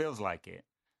United. It feels like it,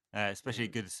 especially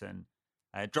Goodison.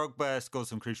 Drogba scored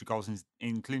some crucial goals,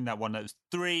 including that one that was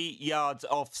 3 yards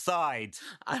offside.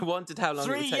 I wondered how long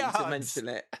it would take you to mention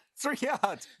it. 3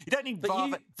 yards. You don't need VAR.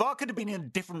 VAR could have been in a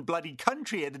different bloody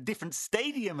country at a different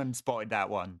stadium and spotted that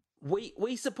one.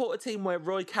 We support a team where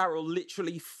Roy Carroll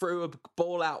literally threw a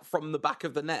ball out from the back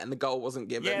of the net and the goal wasn't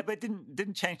given. Yeah, but it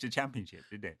didn't change the championship,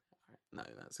 did it? No,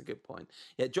 that's a good point.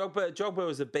 Yeah, Drogba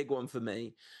was a big one for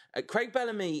me. Craig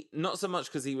Bellamy, not so much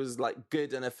because he was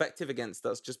good and effective against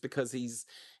us, just because he's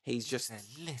just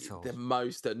the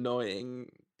most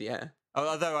annoying. Yeah.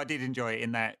 Although I did enjoy it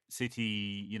in that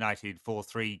City United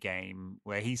 4-3 game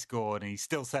where he scored and he's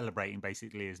still celebrating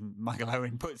basically as Michael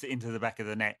Owen puts it into the back of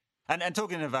the net. And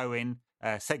talking of Owen,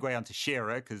 segue onto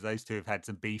Shearer, because those two have had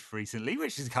some beef recently,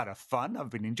 which is kind of fun. I've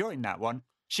been enjoying that one.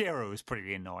 Shearer was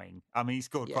pretty annoying. I mean, he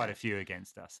scored quite a few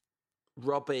against us.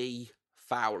 Robbie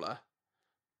Fowler.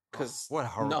 Because what a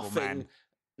horrible man.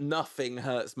 Nothing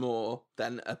hurts more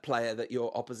than a player that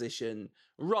your opposition,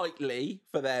 rightly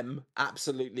for them,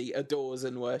 absolutely adores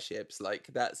and worships.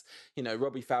 That's,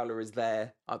 Robbie Fowler is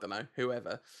there, I don't know,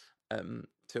 whoever,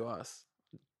 to us.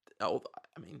 I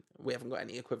mean, we haven't got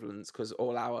any equivalents because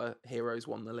all our heroes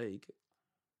won the league.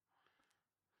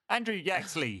 Andrew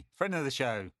Yaxley, friend of the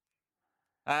show.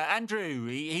 Andrew,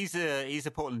 he's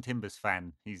a Portland Timbers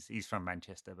fan. He's from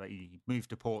Manchester, but he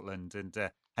moved to Portland. And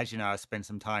as you know, I spent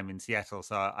some time in Seattle.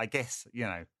 So I guess,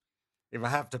 if I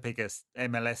have to pick a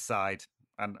MLS side,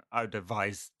 and I would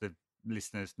advise the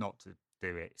listeners not to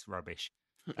do it. It's rubbish.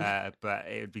 But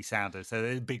it would be Sounders. So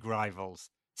they're big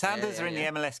rivals. Sounders are in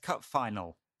the MLS Cup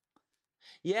final.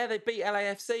 Yeah, they beat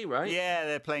LAFC, right? Yeah,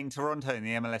 they're playing Toronto in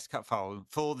the MLS Cup final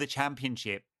for the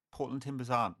championship. Portland Timbers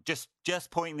aren't. Just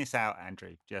pointing this out,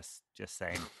 Andrew. Just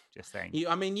saying.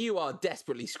 You are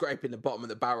desperately scraping the bottom of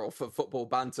the barrel for football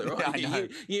banter, aren't I know.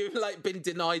 You've like been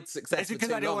denied success. It's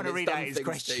because I don't want to read out his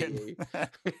question.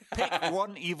 Pick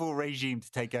one evil regime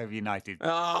to take over United.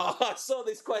 Oh, I saw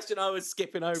this question. I was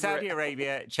skipping over Saudi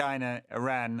Arabia, China,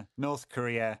 Iran, North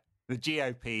Korea, the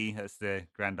GOP, that's the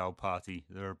Grand Old Party,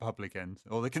 the Republicans,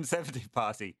 or the Conservative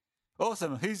Party.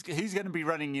 Awesome. Who's going to be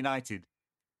running United?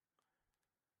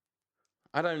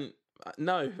 I don't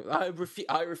know.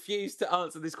 I refuse to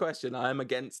answer this question. I am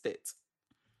against it.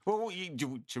 Well,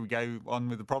 should we go on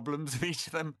with the problems of each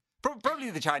of them? Probably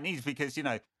the Chinese, because,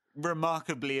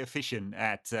 remarkably efficient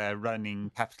at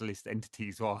running capitalist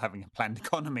entities while having a planned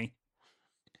economy.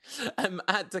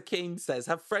 Dakeen says,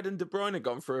 have Fred and De Bruyne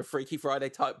gone for a Freaky Friday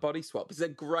type body swap? It's a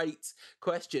great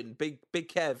question. Big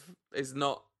Kev is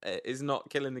not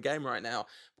killing the game right now.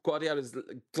 Guardiola's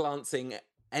glancing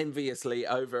enviously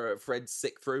over at Fred's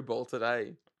sick through ball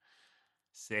today.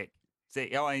 Sick.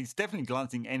 Oh, he's definitely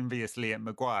glancing enviously at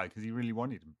Maguire because he really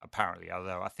wanted him, apparently,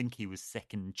 although I think he was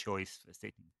second choice for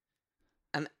City.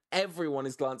 And everyone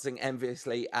is glancing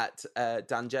enviously at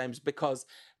Dan James because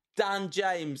Dan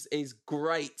James is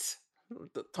great.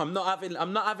 I'm not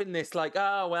having this like,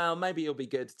 oh well, maybe he'll be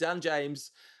good. Dan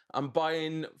James, I'm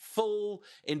buying full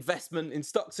investment in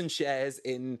stocks and shares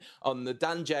on the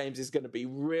Dan James is going to be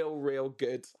real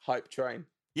good hype train.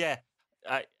 Yeah,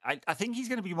 I think he's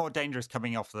going to be more dangerous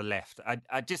coming off the left.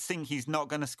 I just think he's not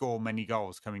going to score many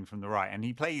goals coming from the right, and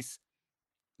he plays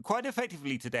quite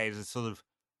effectively today as a sort of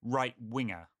right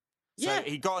winger. So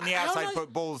he got on the outside,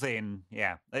 put balls in.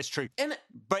 Yeah, that's true.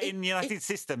 But in the United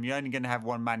system, you're only going to have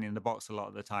one man in the box a lot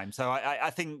of the time. So I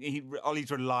think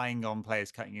Ollie's relying on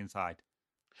players cutting inside.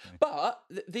 But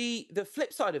the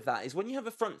flip side of that is when you have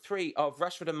a front three of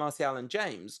Rashford and Martial and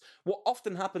James, what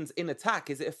often happens in attack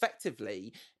is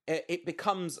it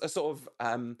becomes a sort of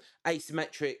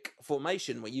asymmetric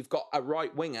formation where you've got a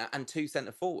right winger and two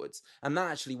centre forwards, and that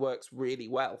actually works really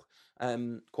well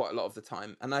quite a lot of the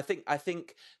time. And I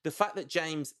think the fact that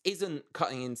James isn't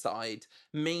cutting inside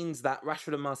means that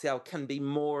Rashford and Martial can be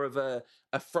more of a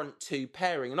front two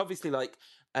pairing, and obviously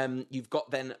you've got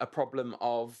then a problem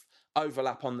of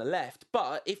overlap on the left.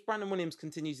 But if Brandon Williams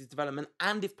continues his development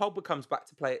and if Pogba comes back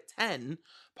to play at 10,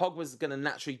 Pogba's going to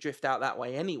naturally drift out that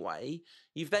way anyway.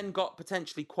 You've then got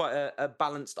potentially quite a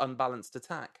balanced, unbalanced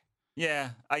attack. Yeah,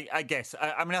 I guess.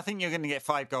 I mean, I think you're going to get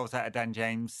 5 goals out of Dan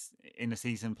James in a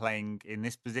season playing in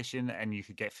this position, and you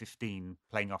could get 15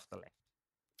 playing off the left.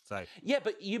 So yeah,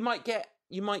 but you might get,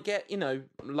 I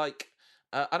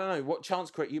don't know what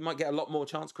chance create. You might get a lot more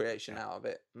chance creation out of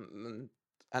it.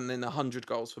 And then 100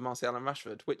 goals for Martial and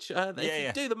Rashford, which if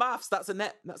you do the maths, that's a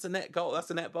net goal. That's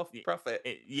a net profit.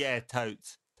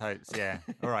 Totes. Yeah.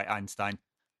 All right, Einstein.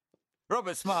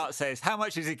 Robert Smart says, how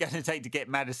much is it going to take to get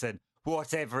Maddison?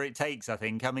 Whatever it takes, I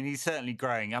think. I mean, he's certainly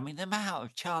growing. I mean, the amount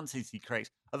of chances he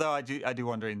creates. Although I do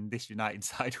wonder in this United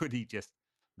side, would he just...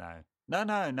 No.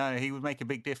 He would make a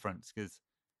big difference because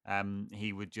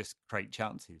he would just create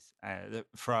chances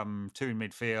from 2 in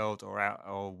midfield or out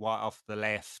or off the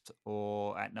left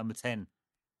or at number 10.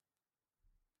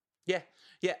 Yeah,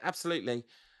 absolutely.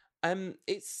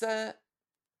 It's going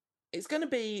to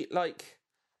be like,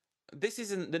 this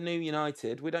isn't the new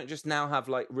United. We don't just now have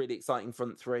like really exciting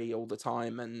front three all the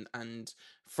time and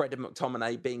Fred and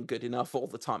McTominay being good enough all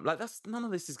the time. Like none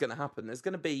of this is going to happen. There's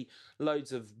going to be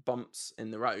loads of bumps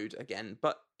in the road again,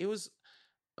 but it was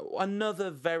another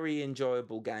very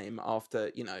enjoyable game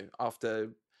after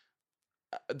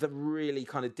the really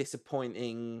kind of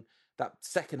disappointing that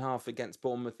second half against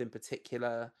Bournemouth in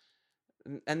particular,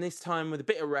 and this time with a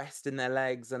bit of rest in their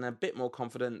legs and a bit more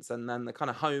confidence, and then the kind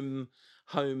of home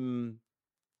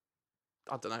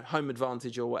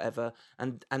advantage or whatever,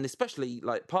 and especially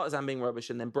like Partizan being rubbish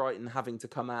and then Brighton having to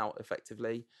come out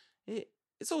effectively.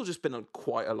 It's all just been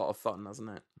quite a lot of fun, hasn't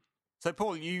it? So,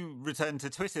 Paul, you returned to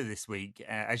Twitter this week,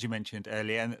 as you mentioned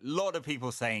earlier, and a lot of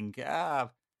people saying,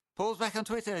 Paul's back on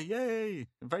Twitter, yay!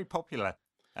 Very popular.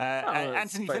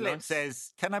 Anthony Phillips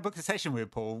says, can I book a session with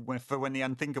Paul for when the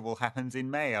unthinkable happens in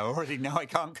May? I already know I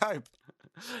can't cope.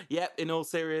 Yep, in all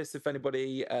serious, if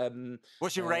anybody...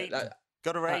 what's your rate?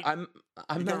 Got a rate? I'm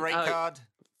got a rate card?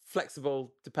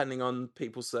 Flexible, depending on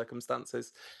people's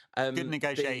circumstances. Good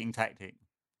negotiating tactic.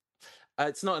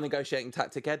 It's not a negotiating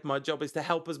tactic, Ed. My job is to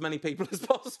help as many people as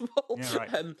possible. Yeah,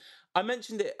 right. I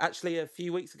mentioned it actually a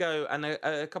few weeks ago, and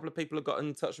a couple of people have got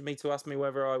in touch with me to ask me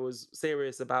whether I was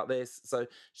serious about this. So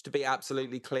just to be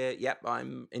absolutely clear, yep,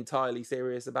 I'm entirely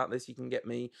serious about this. You can get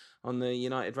me on the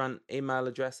United Rant email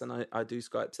address, and I do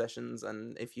Skype sessions.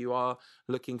 And if you are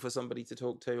looking for somebody to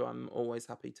talk to, I'm always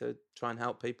happy to try and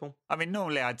help people. I mean,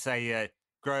 normally I'd say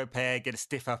grow a pair, get a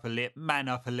stiff upper lip, man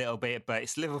up a little bit, but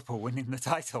it's Liverpool winning the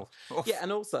title. Yeah,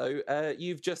 and also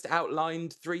you've just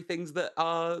outlined 3 things that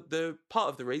are the part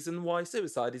of the reason why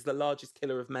suicide is the largest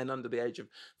killer of men under the age of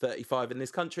 35 in this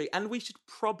country, and we should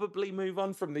probably move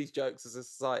on from these jokes as a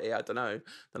society. I don't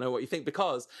know what you think,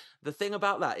 because the thing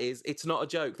about that is it's not a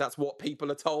joke. That's what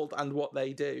people are told and what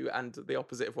they do, and the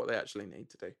opposite of what they actually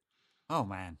need to do. Oh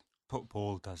man,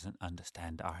 football doesn't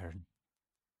understand irony.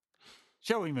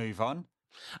 Shall we move on?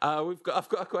 I've got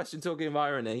a question talking of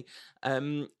irony.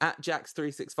 At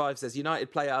Jax365 says, United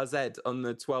play RZ on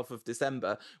the 12th of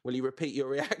December. Will you repeat your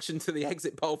reaction to the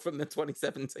exit poll from the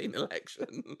 2017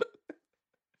 election?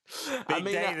 Big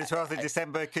day, the 12th of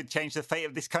December could change the fate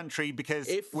of this country,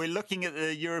 because we're looking at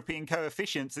the European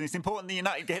coefficients and it's important that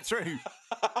United get through.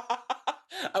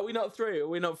 Are we not through? Are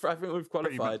we not? I think we've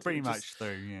qualified. Pretty much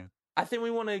through, yeah. I think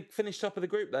we want to finish top of the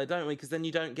group, though, don't we? Because then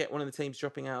you don't get one of the teams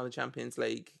dropping out of the Champions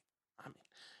League. I mean,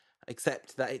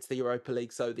 except that it's the Europa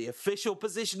League. So the official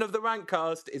position of the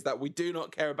Rantcast is that we do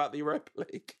not care about the Europa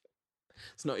League.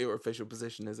 It's not your official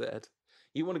position, is it, Ed?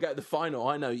 You want to go to the final.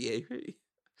 I know you.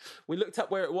 We looked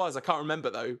up where it was. I can't remember,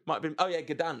 though. Might have been,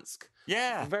 Gdansk.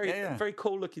 Yeah. Very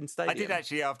cool looking stadium. I did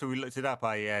actually, after we looked it up,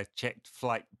 I checked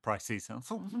flight prices and I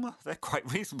thought, well, they're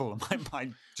quite reasonable. I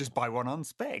might just buy one on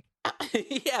spec.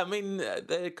 Yeah, I mean,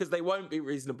 because they won't be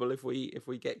reasonable if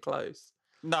we get close.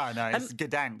 No, it's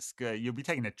Gdansk. You'll be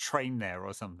taking a train there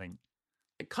or something.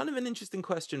 Kind of an interesting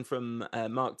question from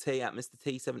Mark T at Mr.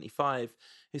 T75,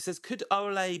 who says, could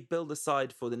Ole build a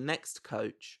side for the next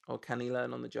coach, or can he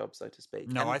learn on the job, so to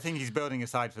speak? No, I think he's building a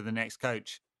side for the next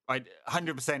coach.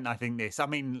 100% I think this. I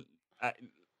mean,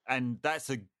 and that's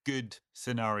a good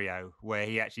scenario where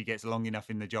he actually gets long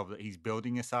enough in the job that he's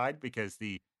building a side, because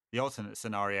the alternate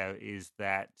scenario is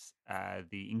that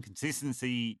the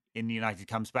inconsistency in United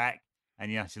comes back, and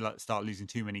United start losing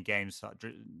too many games, start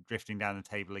drifting down the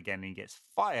table again, and he gets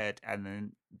fired,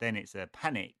 and then it's a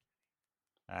panic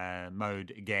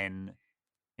mode again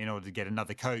in order to get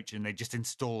another coach, and they just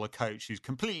install a coach who's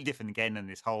completely different again, and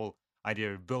this whole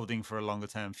idea of building for a longer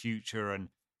term future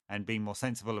and being more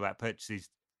sensible about purchases,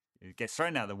 it gets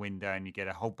thrown out the window, and you get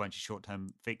a whole bunch of short term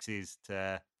fixes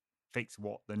to fix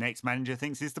what the next manager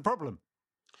thinks is the problem.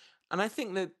 And I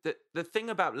think that the thing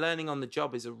about learning on the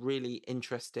job is a really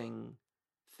interesting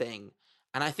thing.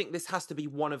 And I think this has to be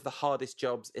one of the hardest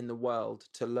jobs in the world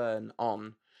to learn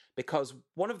on, because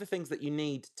one of the things that you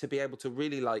need to be able to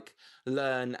really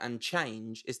learn and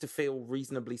change is to feel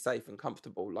reasonably safe and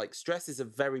comfortable. Like, stress is a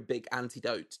very big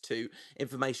antidote to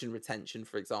information retention,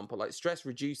 for example. Like, stress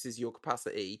reduces your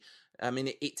capacity. I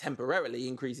mean, it temporarily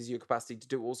increases your capacity to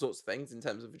do all sorts of things in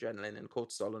terms of adrenaline and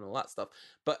cortisol and all that stuff.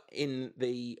 But in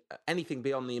the anything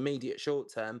beyond the immediate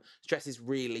short term, stress is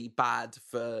really bad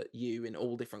for you in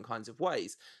all different kinds of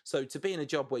ways. So to be in a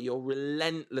job where you're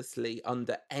relentlessly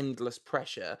under endless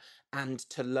pressure and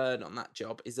to learn on that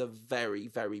job is a very,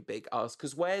 very big ask.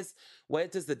 Because where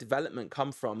does the development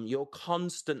come from? You're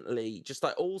constantly, just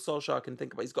like all Solskjaer can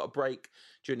think about, he's got a break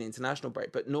during the international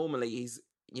break, but normally he's,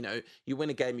 you win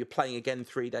a game, you're playing again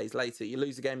 3 days later. You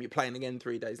lose a game, you're playing again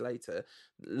 3 days later.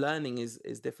 Learning is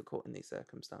difficult in these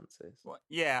circumstances. Well,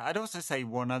 yeah, I'd also say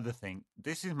one other thing.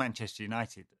 This is Manchester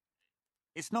United.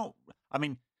 It's not, I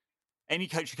mean, any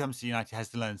coach who comes to United has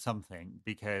to learn something,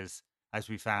 because, as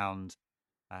we found,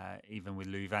 even with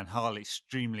Louis van Gaal,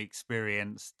 extremely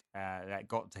experienced, that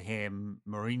got to him.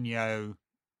 Mourinho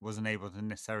wasn't able to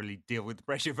necessarily deal with the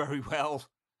pressure very well.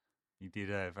 He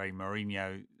did a very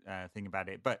Mourinho thing about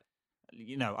it. But,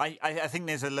 I think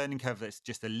there's a learning curve that's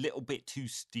just a little bit too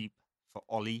steep for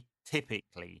Ole.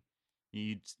 Typically,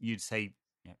 you'd say,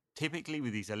 typically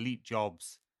with these elite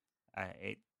jobs,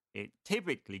 it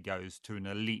typically goes to an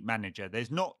elite manager.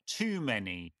 There's not too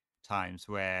many times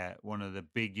where one of the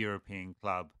big European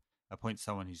club appoints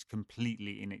someone who's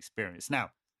completely inexperienced.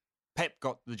 Now, Pep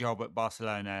got the job at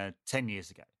Barcelona 10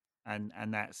 years ago, and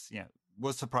that's,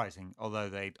 was surprising, although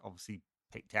they'd obviously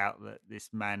picked out that this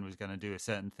man was going to do a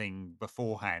certain thing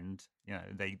beforehand.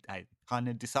 They kind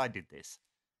of decided this,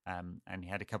 and he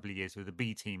had a couple of years with the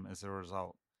B team as a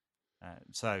result.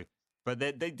 But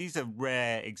these are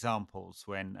rare examples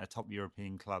when a top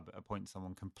European club appoints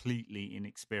someone completely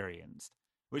inexperienced,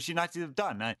 which United have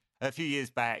done. A few years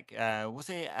back, was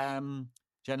it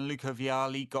Gianluca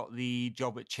Vialli got the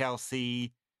job at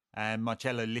Chelsea. And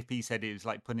Marcello Lippi said it was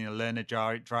like putting a learner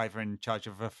driver in charge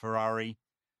of a Ferrari.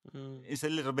 It's a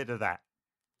little bit of that.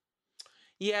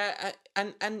 Yeah,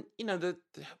 and you know, the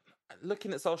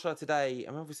looking at Solskjaer today,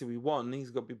 I mean, obviously we won.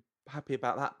 He's got to be happy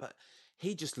about that, but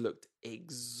he just looked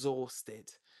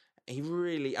exhausted. He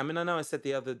really, I mean, I know I said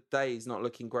the other day he's not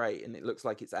looking great, and it looks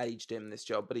like it's aged him, this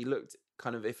job, but he looked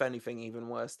kind of, if anything, even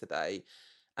worse today.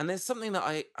 And there's something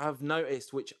that I've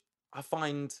noticed, which I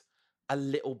find a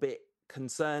little bit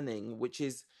concerning, which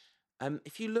is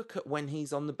if you look at when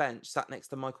he's on the bench, sat next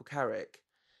to Michael Carrick,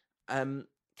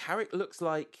 Carrick looks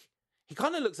like he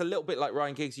kind of looks a little bit like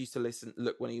Ryan Giggs used to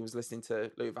look when he was listening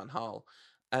to Louis van Gaal.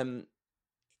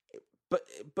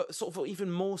 But sort of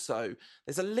even more so,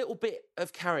 there's a little bit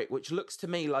of Carrick which looks to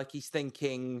me like he's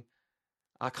thinking,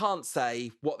 I can't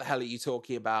say, what the hell are you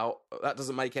talking about? That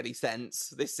doesn't make any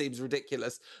sense. This seems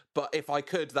ridiculous. But if I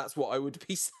could, that's what I would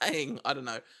be saying. I don't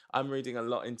know. I'm reading a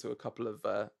lot into a couple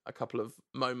of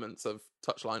moments of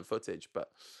touchline footage, but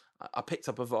I picked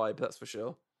up a vibe, that's for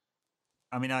sure.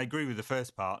 I mean, I agree with the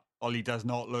first part. Ollie does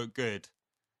not look good.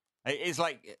 It's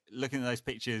like looking at those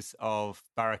pictures of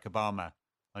Barack Obama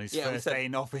on his first day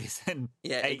in office and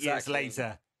 8 years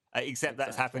later, except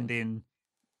that's happened in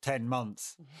 10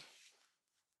 months.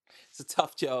 It's a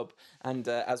tough job. And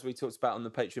as we talked about on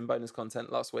the Patreon bonus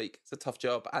content last week, it's a tough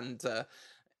job. And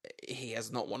he has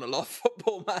not won a lot of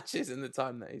football matches in the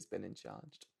time that he's been in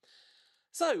charge.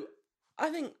 So I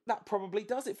think that probably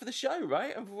does it for the show,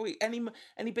 right? Have we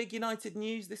any big United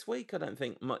news this week? I don't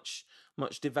think much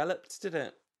developed, did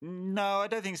it? No, I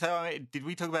don't think so. Did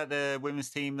we talk about the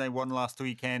women's team? They won last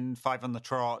weekend, 5 on the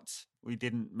trot. We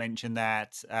didn't mention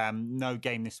that. No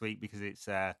game this week because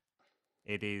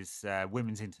it is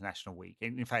Women's International Week.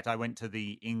 In fact, I went to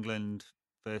the England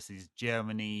versus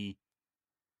Germany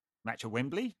match at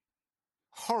Wembley.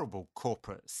 Horrible,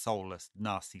 corporate, soulless,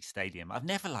 nasty stadium. I've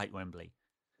never liked Wembley.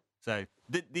 So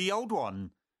the old one,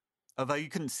 although you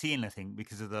couldn't see anything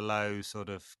because of the low sort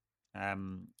of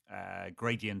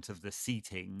gradient of the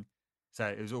seating, so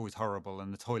it was always horrible,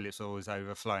 and the toilets were always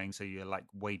overflowing, so you're like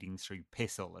wading through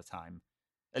piss all the time.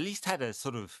 At least had a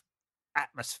sort of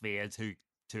atmosphere to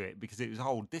it because it was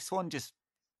old. This one just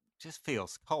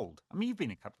feels cold. I mean, you've been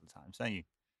a couple of times, don't you?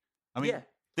 I mean,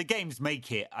 the games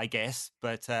make it, I guess,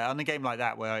 but on a game like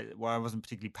that where I wasn't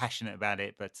particularly passionate about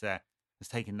it, but was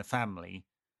taking the family,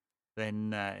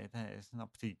 then it's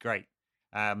not particularly great.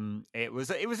 It was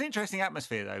an interesting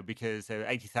atmosphere though because there were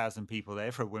 80,000 people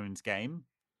there for a women's game.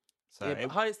 So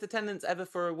highest attendance ever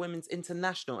for a women's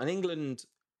international, and England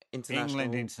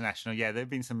international. Yeah, there've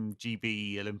been some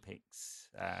GB Olympics,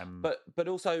 but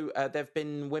also there've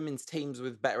been women's teams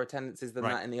with better attendances than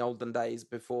that in the olden days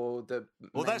before the.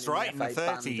 Well, that's right, in the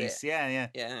 30s. Yeah.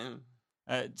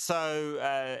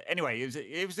 Anyway,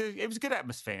 it was a good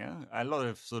atmosphere. A lot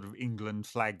of sort of England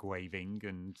flag waving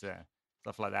and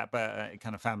stuff like that, but a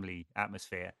kind of family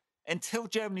atmosphere. Until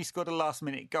Germany scored a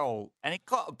last-minute goal, and it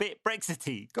got a bit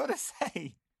Brexity. Gotta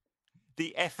say,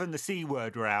 the F and the C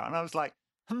word were out, and I was like,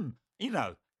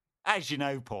 as you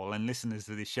know, Paul, and listeners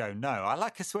of this show know, I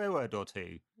like a swear word or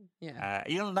two. Yeah,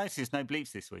 you'll notice no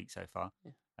bleeps this week so far.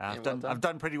 Yeah. I've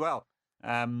done pretty well.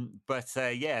 But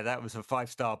that was a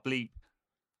 5-star bleep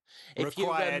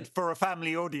required for a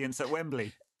family audience at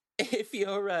Wembley. If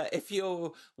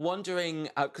you're wondering,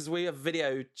 because we have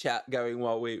video chat going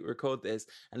while we record this,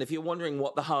 and if you're wondering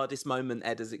what the hardest moment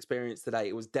Ed has experienced today,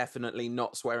 it was definitely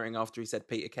not swearing after he said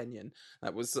Peter Kenyon.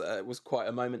 That was quite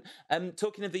a moment.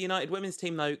 Talking of the United women's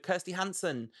team though, Kirsty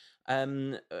Hansen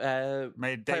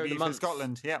made debut for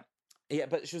Scotland. Yeah,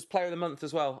 but she was Player of the Month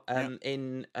as well.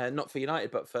 In not for United,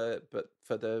 but for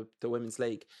the Women's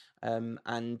League. And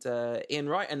Ian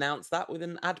Wright announced that with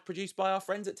an ad produced by our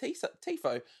friends at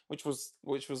Tifo, which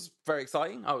was very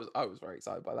exciting. I was very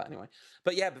excited by that anyway.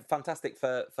 But fantastic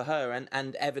for her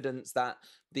and evidence that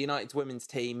the United's women's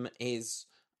team is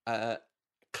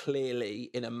clearly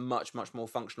in a much more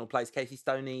functional place. Casey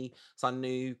Stoney signed a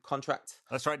new contract.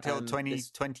 That's right, till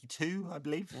 2022, I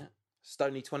believe. Yeah,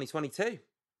 Stoney 2022.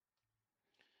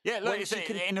 Yeah, look, it's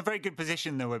in a very good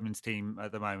position, the women's team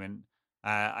at the moment.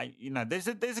 There's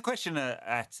a question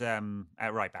at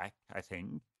right back, I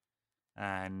think,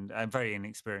 and a very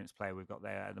inexperienced player we've got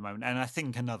there at the moment, and I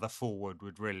think another forward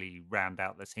would really round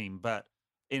out the team. But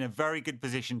in a very good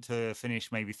position to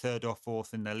finish maybe 3rd or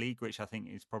 4th in the league, which I think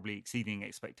is probably exceeding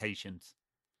expectations.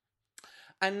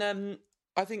 And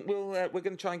I think we're going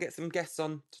to try and get some guests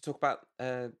on to talk about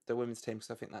the women's team,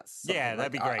 because I think that's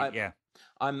that'd be great.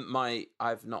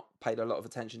 I've not paid a lot of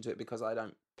attention to it because I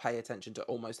don't pay attention to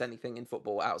almost anything in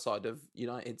football outside of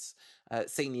United's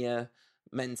senior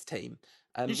men's team.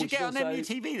 You should get on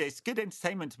MUTV. There's good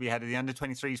entertainment to be had. The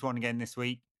under-23s won again this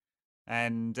week,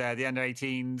 and the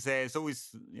under-18s. There's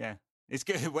always it's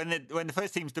good when the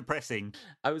first team's depressing.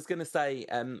 I was going to say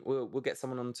we'll get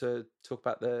someone on to talk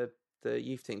about the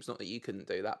youth teams. Not that you couldn't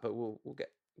do that, but we'll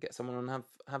get someone on and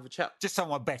have a chat. Just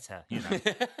someone better, you know.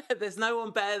 There's no one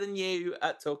better than you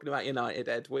at talking about United,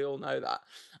 Ed. We all know that.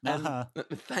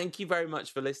 Thank you very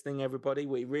much for listening, everybody.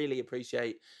 We really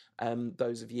appreciate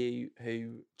those of you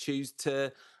who choose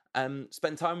to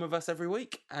spend time with us every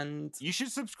week. And you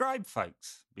should subscribe,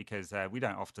 folks, because we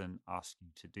don't often ask you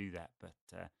to do that. But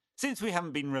since we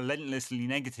haven't been relentlessly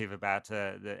negative about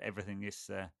everything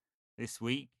this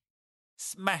week,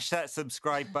 smash that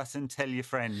subscribe button, tell your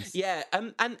friends. Yeah,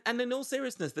 and in all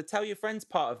seriousness, the tell your friends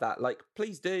part of that, like,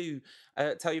 please do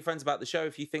tell your friends about the show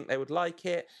if you think they would like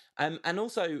it. And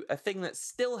also, a thing that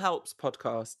still helps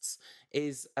podcasts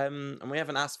is, and we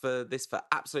haven't asked for this for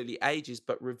absolutely ages,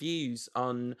 but reviews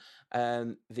on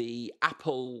the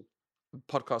Apple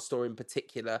podcast store in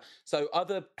particular. So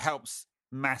other helps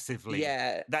massively.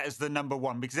 Yeah, that is the number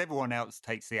one, because everyone else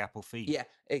takes the Apple feed. Yeah,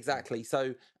 exactly.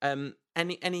 So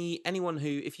anyone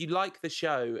who, if you like the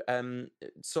show,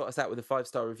 sort us out with a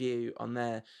 5-star review on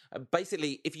there.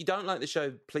 Basically, if you don't like the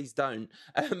show, please don't.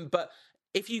 But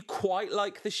if you quite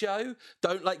like the show,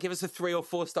 don't give us a 3 or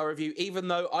 4-star review, even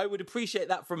though I would appreciate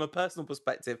that from a personal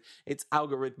perspective. It's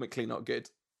algorithmically not good.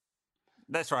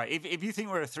 That's right. If you think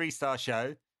we're a 3-star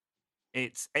show,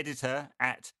 it's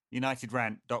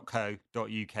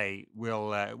editor@unitedrant.co.uk.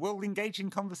 We'll engage in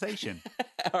conversation.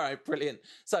 All right, brilliant.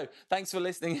 So thanks for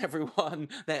listening, everyone.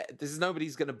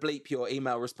 Nobody's going to bleep your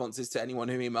email responses to anyone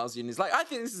who emails you and is like, I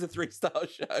think this is a 3-star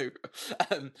show.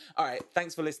 All right,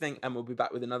 thanks for listening, and we'll be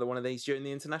back with another one of these during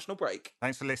the international break.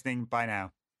 Thanks for listening. Bye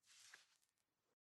now.